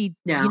think she,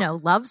 Yeah.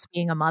 loves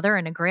being a mother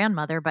and a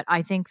grandmother, but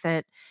I think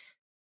that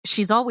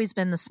she's always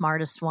been the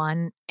smartest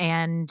one,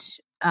 and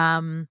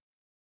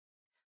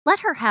let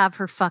her have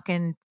her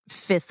fucking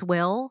fifth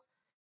will.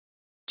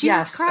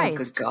 Jesus Yes. Oh, good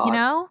Christ,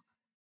 God.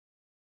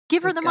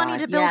 Give her Good the money God.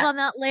 to build Yeah. on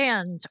that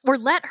land, or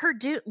let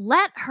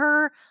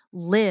her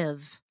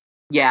live.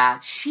 Yeah.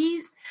 She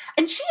is,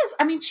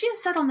 I mean, she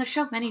has said on the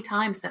show many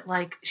times that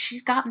like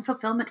she's gotten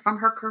fulfillment from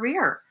her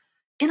career.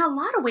 In a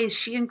lot of ways,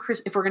 she and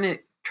Chris, if we're going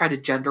to try to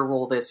gender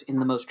role this in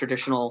the most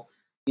traditional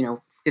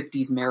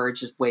 50s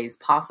marriage ways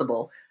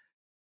possible.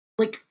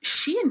 Like,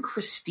 she and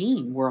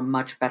Christine were a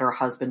much better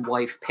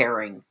husband-wife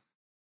pairing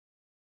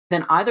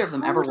than either of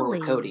them ever were with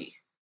Totally. Cody.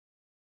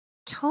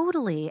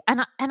 Totally.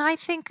 And I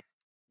think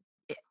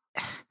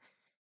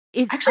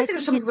I actually I think there's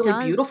think something it really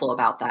does. beautiful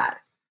about that.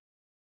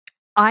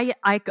 I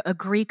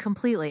agree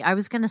completely. I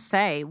was going to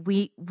say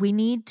we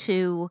need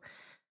to.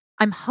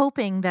 I'm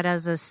hoping that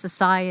as a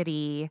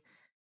society,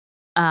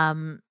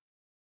 um,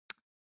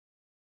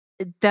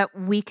 that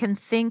we can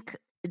think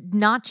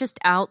not just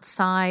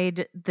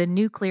outside the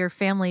nuclear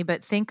family,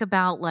 but think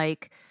about,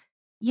 like,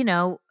 you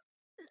know,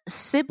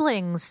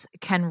 siblings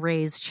can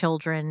raise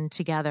children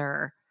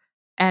together,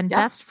 and Yep.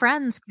 best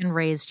friends can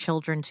raise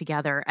children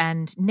together,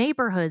 and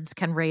neighborhoods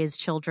can raise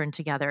children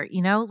together.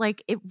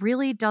 Like, it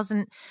really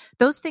doesn't,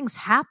 those things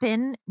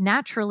happen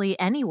naturally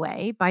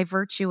anyway by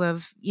virtue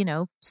of,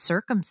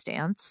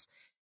 circumstance.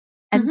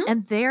 And Hmm.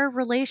 and their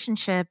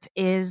relationship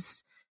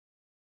is,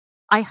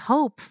 I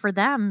hope for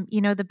them,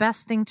 the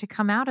best thing to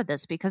come out of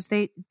this, because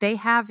they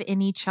have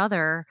in each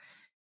other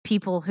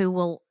people who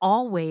will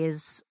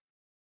always,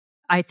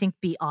 I think,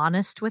 be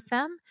honest with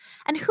them.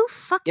 And who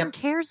fucking Yep.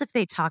 cares if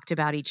they talked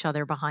about each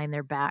other behind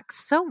their backs?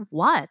 So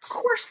what? Of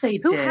course they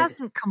Who did.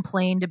 hasn't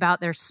complained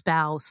about their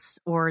spouse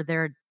or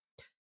their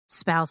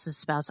spouse's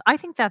spouse? I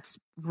think that's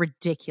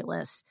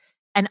ridiculous.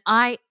 And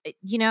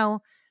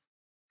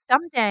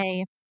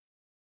someday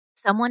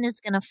someone is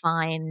going to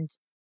find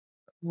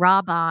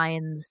Rob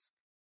Imes'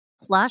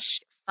 plush,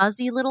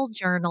 fuzzy little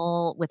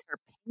journal with her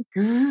pink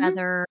Hmm.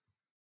 feather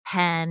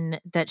pen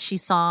that she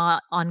saw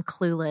on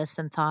Clueless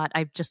and thought,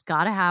 I've just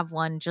got to have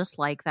one just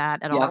like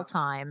that at all Yep.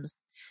 times.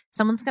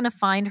 Someone's going to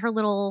find her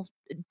little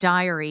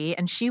diary,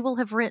 and she will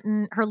have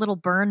written her little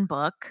burn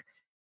book,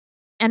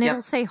 and it'll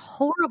Yep. say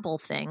horrible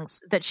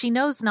things that she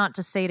knows not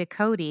to say to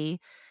Cody,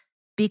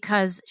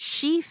 because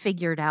she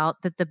figured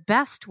out that the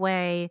best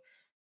way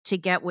to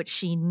get what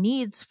she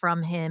needs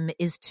from him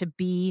is to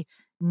be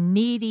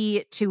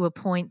needy to a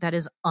point that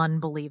is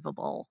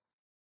unbelievable.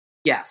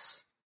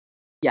 Yes.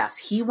 Yes.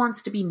 He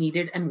wants to be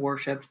needed and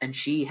worshipped, and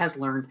she has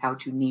learned how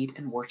to need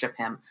and worship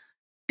him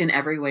in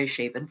every way,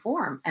 shape, and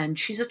form. And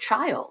she's a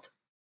child.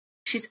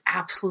 She's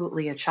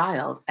absolutely a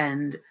child.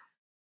 And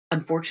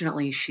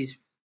unfortunately, she's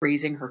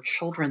raising her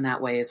children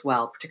that way as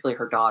well, particularly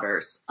her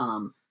daughters.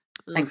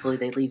 Thankfully, Ugh.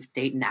 they leave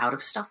Dayton out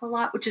of stuff a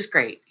lot, which is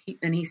great.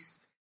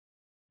 He's,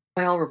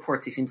 by all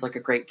reports, he seems like a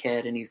great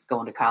kid, and he's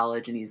going to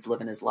college and he's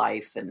living his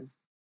life and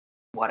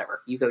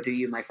whatever. You go do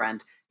you, my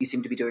friend. You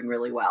seem to be doing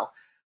really well.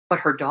 But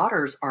her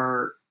daughters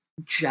are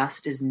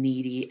just as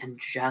needy and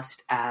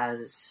just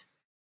as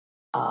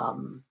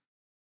um,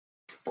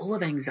 full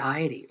of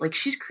anxiety. Like,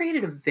 she's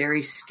created a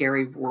very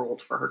scary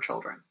world for her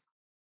children.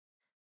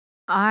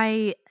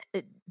 I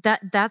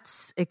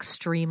that's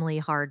extremely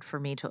hard for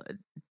me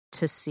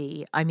to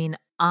see. I mean,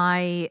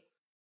 I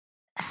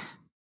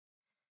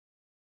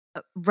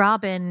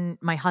Robin,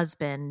 my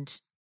husband,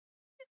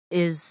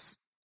 is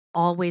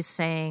always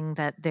saying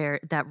that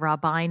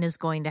Robin is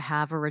going to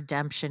have a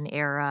redemption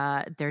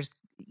era.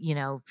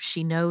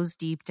 She knows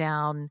deep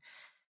down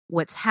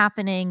what's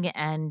happening,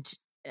 and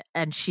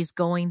she's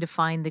going to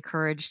find the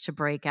courage to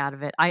break out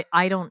of it.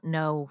 I don't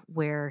know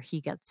where he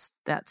gets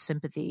that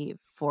sympathy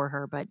for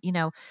her, but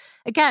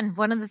again,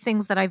 one of the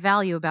things that I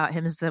value about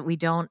him is that we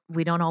don't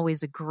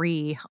always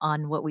agree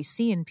on what we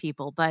see in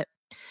people. But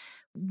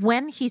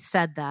when he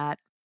said that,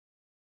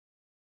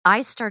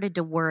 I started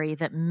to worry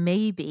that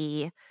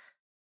maybe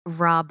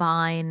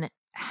Robin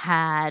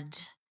had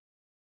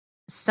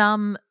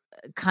some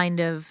kind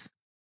of,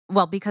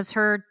 well, because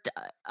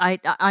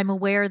I'm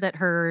aware that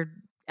her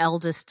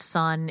eldest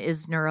son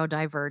is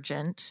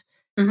neurodivergent.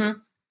 Hmm.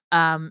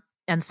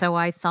 And so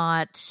I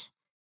thought,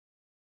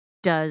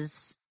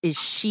 is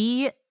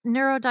she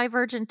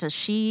neurodivergent? Does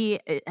she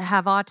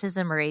have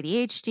autism or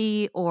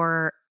ADHD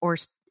or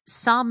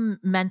some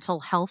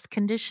mental health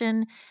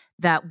condition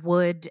that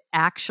would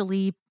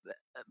actually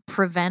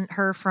prevent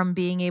her from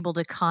being able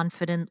to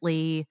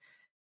confidently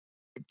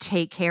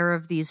take care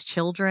of these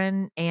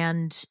children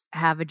and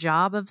have a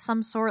job of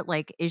some sort?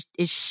 Like,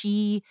 is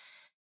she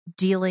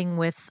dealing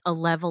with a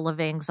level of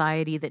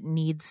anxiety that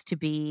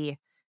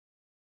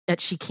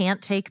she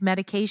can't take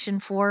medication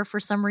for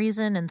some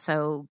reason, and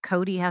so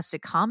Cody has to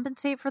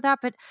compensate for that?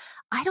 But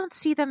I don't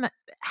see them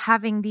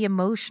having the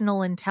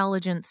emotional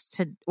intelligence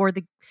or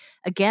the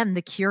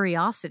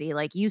curiosity,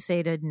 like you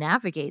say, to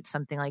navigate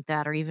something like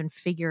that or even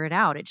figure it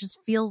out. It just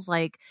feels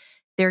like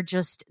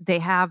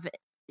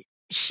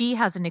she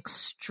has an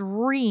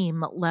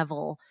extreme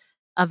level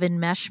of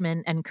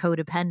enmeshment and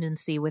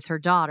codependency with her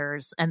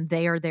daughters, and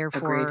they are Agreed.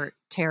 therefore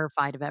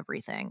terrified of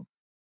everything.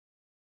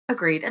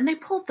 Agreed. And they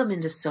pulled them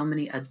into so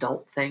many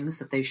adult things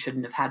that they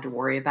shouldn't have had to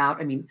worry about.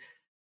 I mean,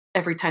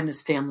 every time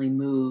this family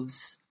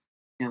moves,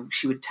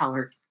 she would tell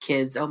her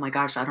kids, "Oh my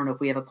gosh, I don't know if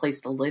we have a place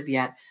to live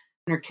yet."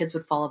 And her kids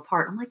would fall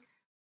apart. I'm like,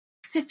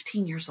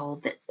 15 years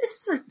old.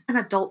 This is an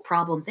adult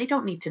problem. They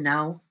don't need to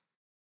know.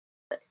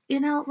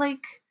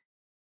 Like,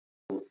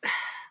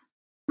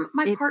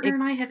 my It partner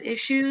and I have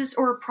issues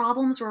or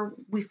problems or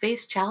we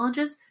face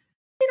challenges.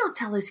 He don't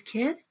tell his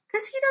kid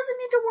because he doesn't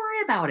need to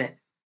worry about it.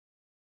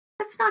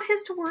 That's not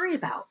his to worry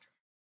about.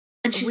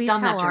 And she's We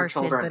done that tell to her our kid,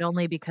 children. but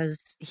only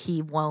because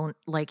he won't,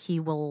 like, he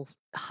will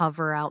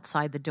hover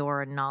outside the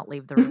door and not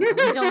leave the room.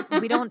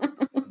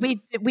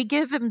 We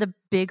give him the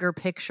bigger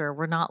picture.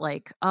 We're not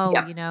like, oh,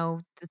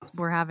 Yep.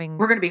 we're having,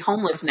 We're going to be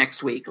homeless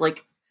next week.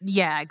 Like,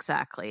 yeah,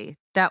 exactly.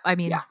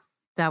 yeah.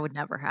 That would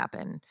never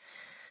happen.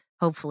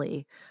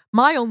 Hopefully.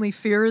 My only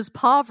fear is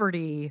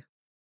poverty.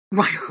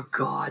 Right. Oh,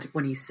 God,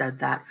 when he said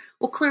that.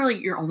 Well, clearly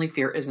your only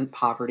fear isn't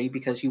poverty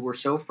because you were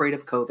so afraid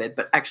of COVID.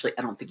 But actually,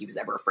 I don't think he was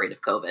ever afraid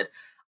of COVID.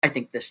 I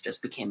think this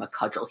just became a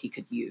cudgel he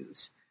could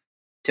use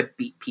to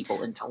beat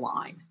people into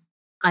line.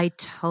 I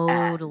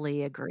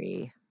totally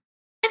agree.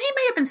 And he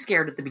may have been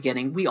scared at the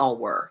beginning. We all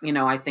were.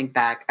 I think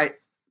back.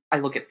 I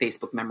look at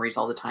Facebook memories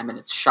all the time, and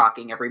it's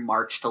shocking every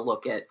March to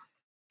look at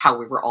how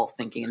we were all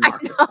thinking in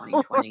March of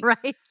 2020.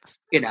 Right.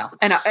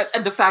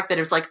 And the fact that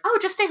it was like, oh,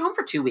 just stay home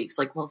for 2 weeks.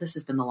 Like, well, this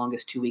has been the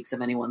longest 2 weeks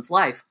of anyone's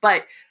life.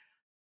 But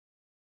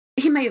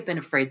he may have been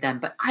afraid then,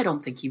 but I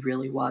don't think he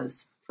really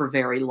was for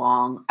very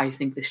long. I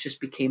think this just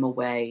became a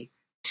way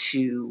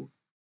to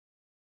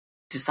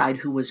decide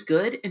who was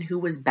good and who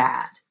was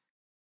bad.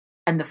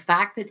 And the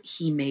fact that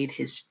he made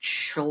his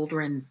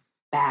children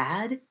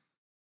bad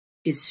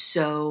is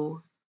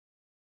so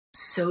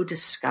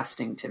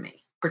disgusting to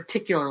me,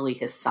 particularly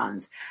his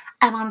sons.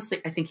 And honestly,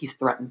 I think he's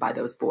threatened by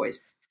those boys,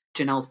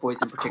 Janelle's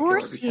boys in particular. Of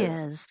course he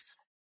is.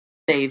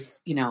 They've,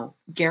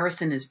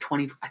 Garrison is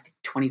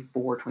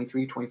 24,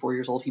 23, 24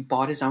 years old. He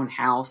bought his own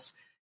house.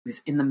 He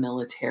was in the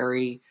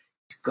military.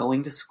 He's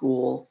going to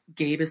school.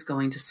 Gabe is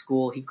going to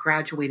school. He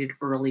graduated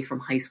early from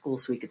high school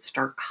so he could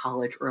start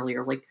college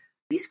earlier. Like,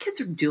 these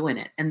kids are doing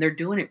it, and they're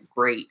doing it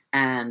great.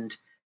 And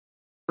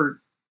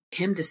for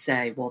him to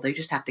say, well, they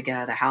just have to get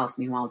out of the house.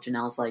 Meanwhile,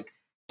 Janelle's like,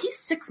 he's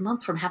 6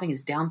 months from having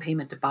his down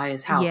payment to buy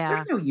his house. Yeah.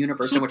 There's no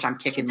universe in which I'm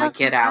kicking my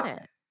kid out.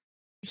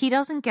 He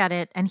doesn't get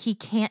it, and he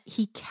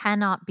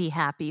cannot be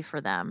happy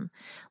for them.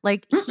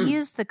 Like,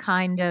 he's the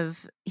kind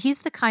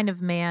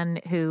of man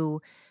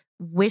who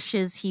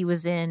wishes he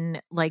was in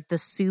like the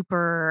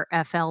super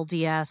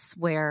FLDS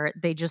where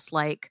they just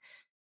like,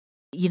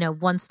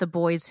 once the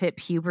boys hit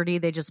puberty,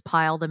 they just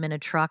pile them in a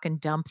truck and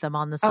dump them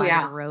on the side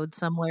of the road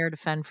somewhere to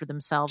fend for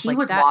themselves. He like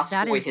would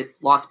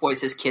Lost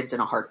Boys his kids in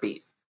a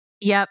heartbeat.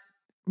 Yep.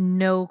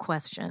 No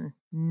question.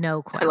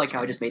 No question. I like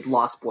how I just made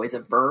Lost Boys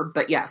a verb,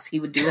 but yes, he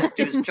would do that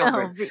to his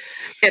children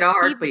in a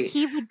heartbeat.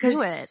 He would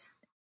do it.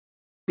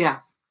 Yeah.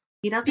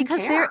 He doesn't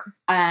care.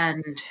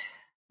 And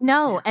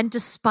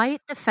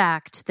despite the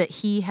fact that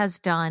he has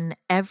done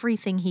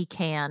everything he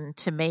can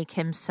to make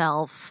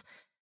himself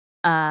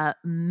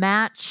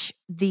match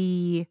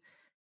the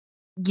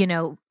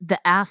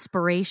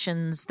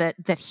aspirations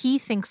that he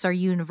thinks are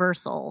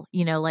universal,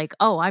 like,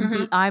 oh,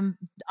 I'm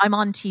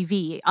on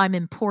TV, I'm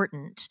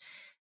important.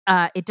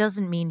 It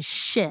doesn't mean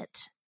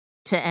shit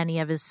to any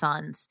of his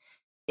sons.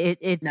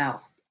 No.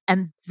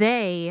 And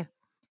they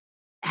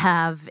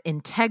have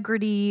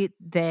integrity.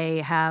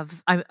 They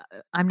have,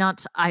 I'm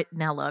not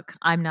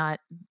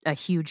a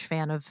huge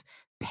fan of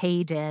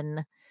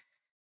Payden.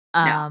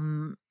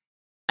 No.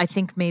 I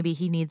think maybe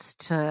he needs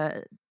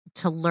to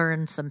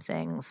learn some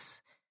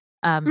things.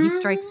 He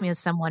strikes me as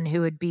someone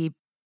who would be,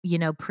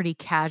 pretty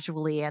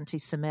casually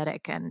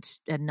anti-Semitic and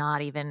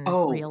not even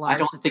realize. I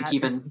don't think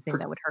even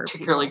that would hurt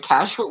particularly people.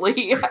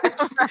 Casually.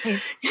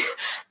 Right.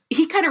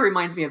 He kind of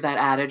reminds me of that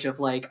adage of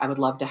like, I would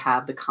love to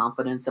have the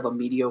confidence of a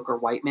mediocre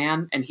white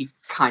man, and he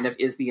kind of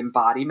is the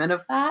embodiment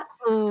of that.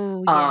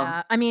 Oh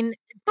yeah, I mean,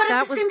 but at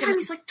the same time,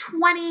 he's like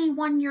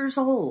 21 years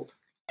old.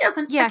 He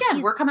doesn't. Yeah,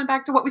 again, we're coming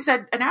back to what we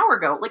said an hour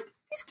ago. Like,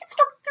 these kids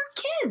they're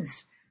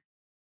kids.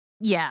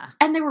 Yeah,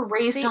 and they were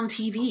raised on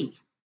TV.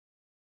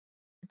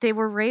 They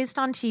were raised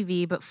on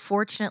TV, but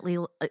fortunately,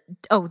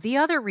 the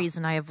other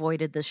reason I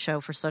avoided this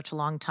show for such a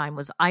long time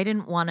was I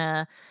didn't want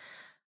to.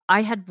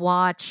 I had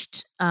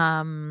watched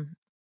John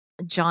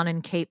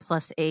and Kate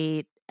Plus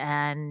 8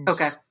 and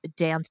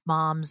Dance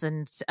Moms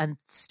and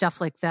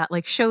stuff like that,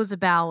 like shows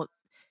that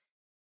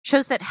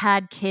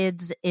had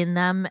kids in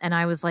them, and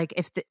I was like,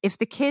 if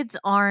the kids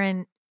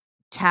aren't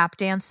tap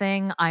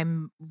dancing,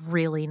 I'm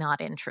really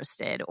not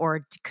interested,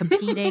 or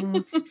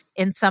competing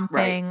in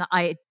something.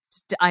 Right.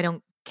 I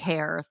don't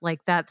care.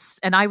 Like, that's,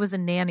 and I was a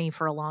nanny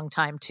for a long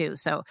time too,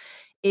 so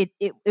it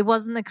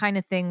wasn't the kind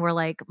of thing where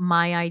like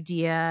my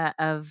idea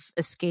of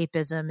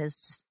escapism is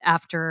just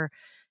after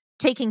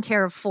taking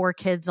care of 4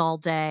 kids all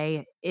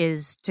day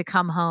is to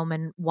come home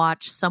and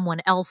watch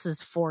someone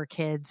else's 4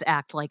 kids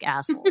act like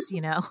assholes,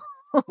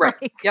 Right.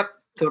 Like, yep.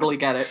 Totally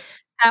get it.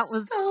 That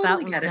was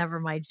never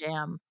my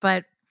jam.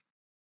 But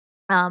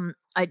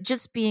I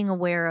just being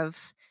aware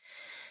of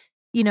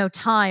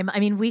time. I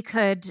mean,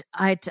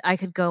 I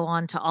could go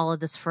on to all of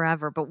this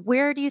forever, but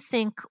where do you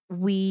think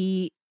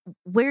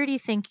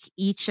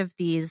each of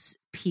these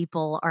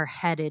people are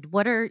headed?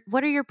 What are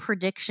your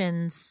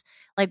predictions?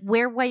 Like,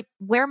 where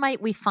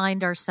might we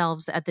find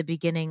ourselves at the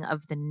beginning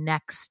of the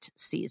next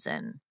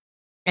season?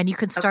 And you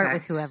can start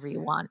with whoever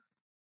you want.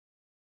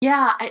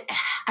 Yeah,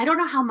 I don't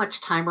know how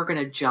much time we're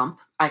going to jump.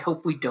 I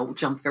hope we don't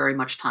jump very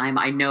much time.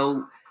 I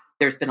know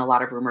there's been a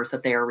lot of rumors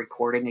that they are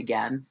recording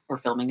again or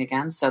filming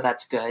again, so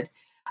that's good.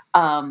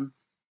 Um,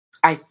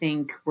 I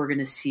think we're going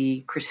to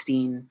see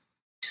Christine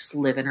just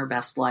living her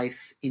best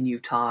life in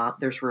Utah.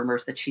 There's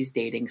rumors that she's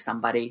dating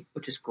somebody,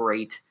 which is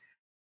great.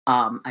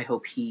 I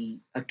hope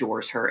he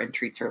adores her and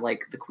treats her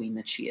like the queen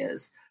that she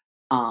is.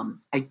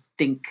 I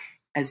think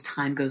as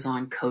time goes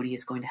on, Cody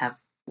is going to have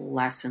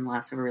less and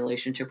less of a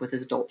relationship with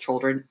his adult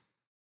children.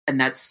 And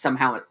that's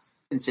somehow it's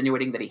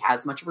insinuating that he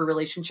has much of a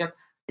relationship.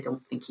 I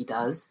don't think he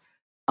does.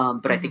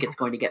 But I think it's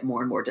going to get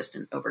more and more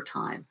distant over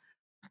time.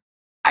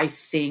 I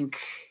think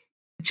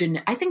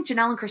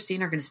Janelle and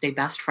Christine are going to stay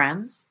best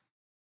friends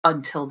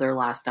until their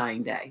last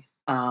dying day.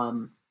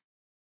 I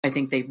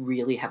think they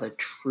really have a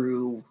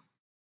true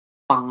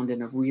bond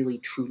and a really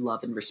true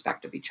love and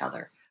respect of each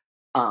other.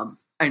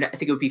 And I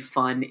think it would be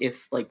fun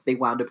if like they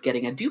wound up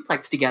getting a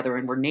duplex together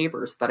and were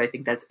neighbors, but I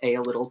think that's a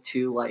little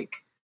too like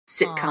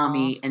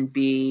sitcom-y, and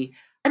B,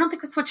 I don't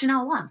think that's what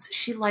Janelle wants.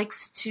 She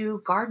likes to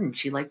garden.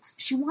 She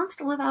wants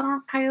to live out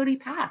on Coyote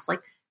Pass. Like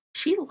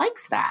she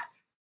likes that.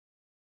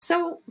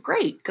 So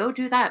great, go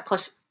do that.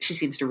 Plus she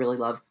seems to really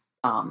love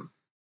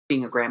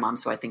being a grandmom,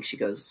 so I think she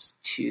goes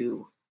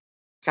to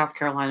South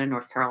Carolina,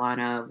 North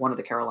Carolina, one of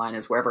the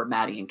Carolinas, wherever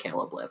Maddie and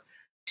Caleb live.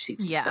 She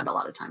seems to spend a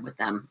lot of time with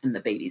them and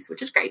the babies,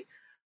 which is great.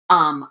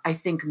 I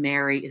think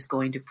Mary is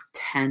going to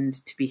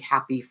pretend to be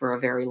happy for a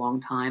very long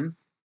time.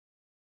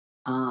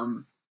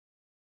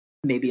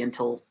 Maybe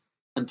until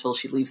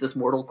she leaves this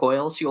mortal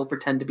coil, she will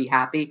pretend to be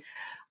happy.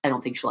 I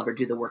don't think she'll ever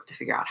do the work to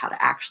figure out how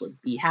to actually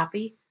be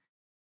happy.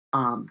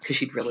 Because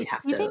she'd really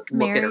have to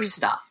look at her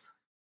stuff.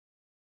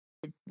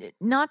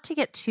 Not to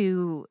get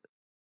too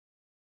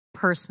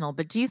personal,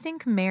 but do you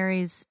think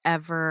Mary's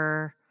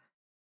ever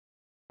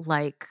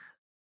like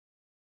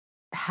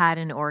had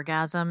an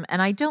orgasm?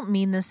 And I don't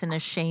mean this in a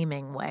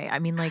shaming way. I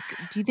mean, like,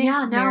 do you think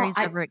Mary's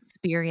ever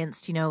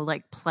experienced,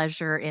 like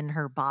pleasure in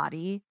her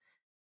body?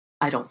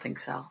 I don't think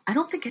so. I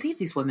don't think any of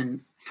these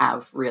women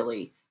have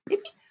really.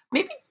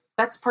 Maybe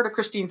that's part of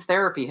Christine's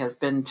therapy has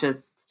been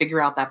to figure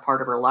out that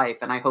part of her life.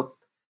 And I hope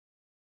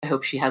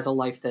she has a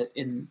life that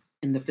in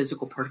the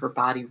physical part of her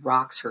body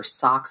rocks her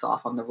socks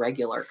off on the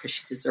regular because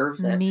she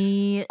deserves it.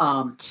 Me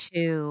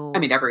too. I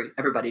mean,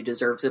 everybody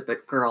deserves it,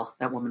 but girl,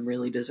 that woman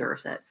really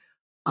deserves it.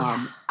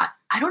 Yeah.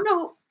 I don't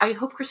know. I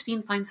hope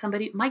Christine finds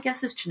somebody. My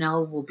guess is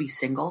Janelle will be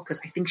single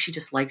because I think she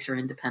just likes her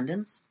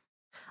independence.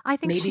 I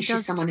think maybe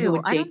she's someone who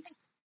would date.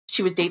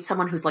 She would date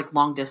someone who's like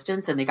long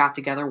distance and they got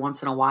together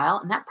once in a while,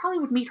 and that probably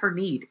would meet her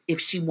need if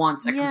she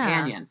wants a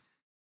companion.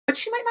 But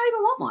she might not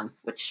even want one,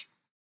 which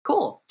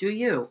cool, do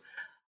you?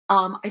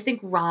 I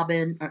think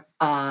Robin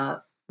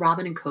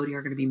and Cody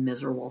are going to be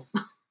miserable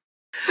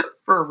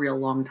for a real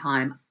long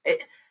time.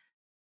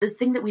 The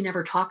thing that we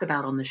never talk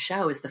about on the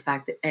show is the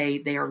fact that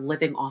they are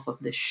living off of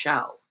this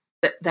show.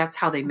 That's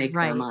how they make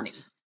their money.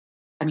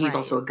 I mean, he's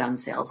also a gun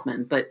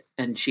salesman,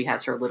 and she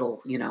has her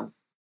little,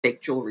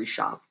 fake jewelry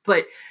shop.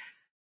 But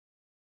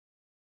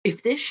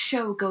if this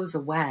show goes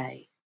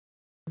away,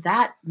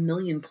 that $1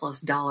 million+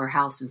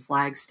 house in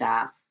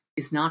Flagstaff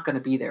is not going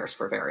to be theirs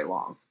for very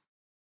long.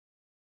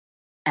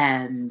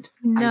 And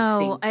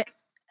I think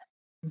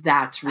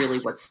that's really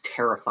what's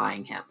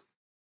terrifying him.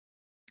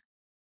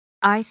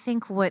 I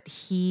think what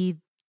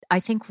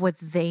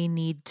they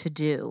need to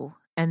do,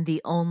 and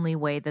the only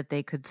way that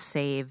they could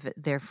save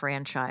their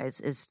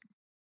franchise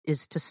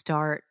is to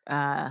start,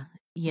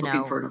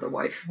 looking for another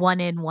wife.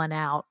 One in, one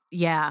out.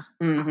 Yeah.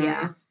 Mm-hmm.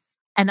 Yeah.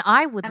 And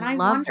I would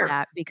love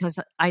that because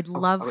I'd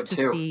love to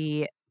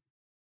see,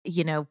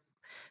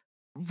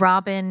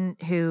 Robin,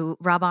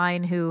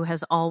 who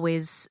has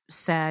always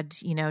said,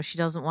 she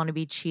doesn't want to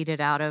be cheated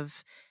out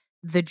of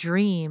the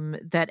dream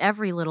that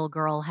every little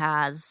girl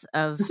has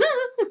of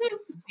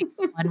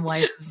one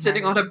wife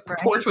sitting on a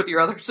porch with your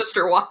other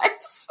sister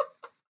wives.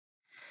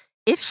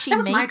 If she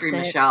makes my dream,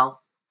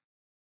 Michelle.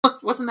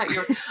 Wasn't that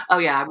your? Oh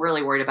yeah, I'm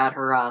really worried about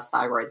her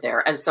thyroid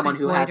there. As someone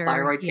who had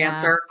thyroid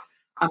cancer,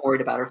 I'm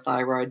worried about her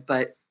thyroid,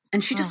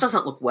 and she just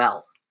doesn't look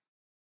well.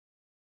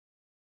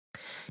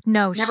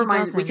 No, never mind.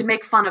 Doesn't. We can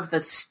make fun of the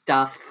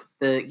stuff,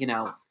 the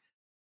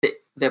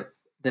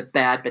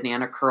bad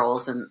banana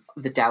curls and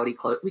the dowdy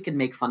clothes. We can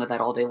make fun of that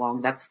all day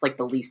long. That's like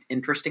the least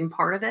interesting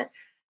part of it.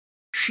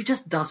 She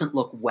just doesn't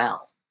look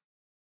well,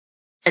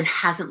 and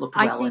hasn't looked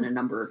well in a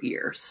number of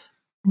years.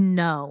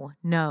 No,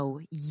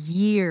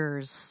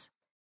 years.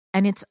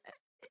 And it's,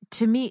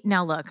 to me,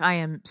 now look, I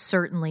am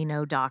certainly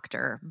no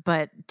doctor,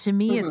 but to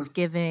me it's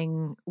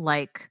giving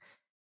like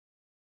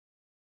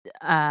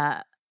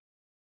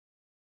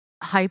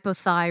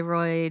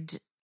hypothyroid,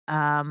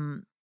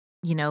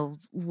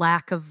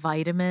 lack of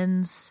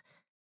vitamins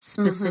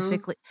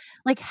specifically.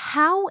 Like,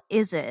 how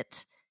is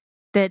it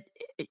that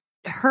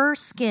her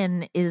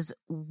skin is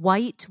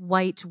white,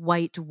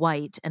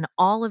 and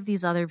all of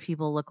these other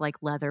people look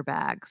like leather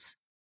bags?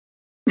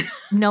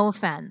 No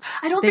offense.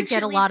 I don't think they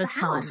get a lot of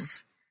sun.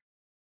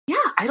 Yeah,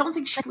 I don't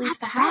think she leaves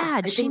the house.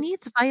 Bad. She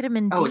needs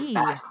vitamin D. Oh, it's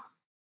bad.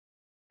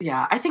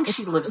 Yeah, I think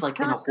she lives It's like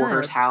in a not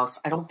hoarder's good. house.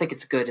 I don't think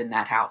it's good in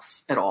that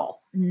house at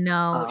all.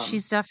 No, Um,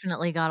 she's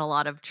definitely got a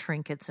lot of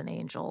trinkets and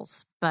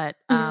angels, but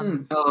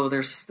oh,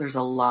 there's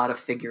a lot of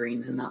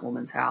figurines in that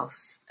woman's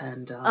house,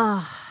 and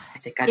ugh, I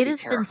think I'd it be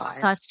has been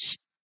terrified. such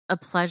a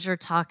pleasure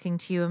talking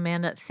to you,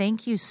 Amanda.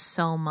 Thank you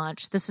so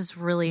much. This is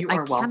really, You I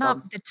are cannot,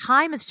 welcome. the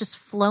time has just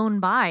flown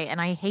by, and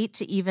I hate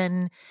to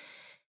even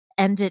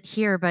end it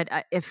here, but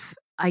if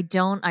I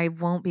don't, I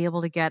won't be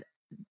able to get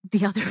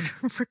the other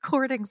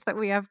recordings that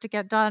we have to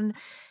get done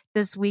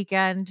this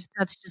weekend.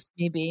 That's just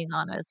me being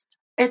honest.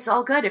 It's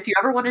all good. If you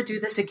ever want to do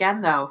this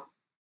again, though,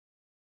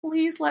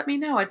 please let me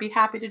know. I'd be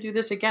happy to do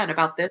this again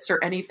about this or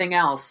anything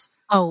else.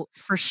 Oh,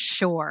 for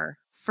sure.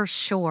 For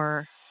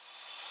sure.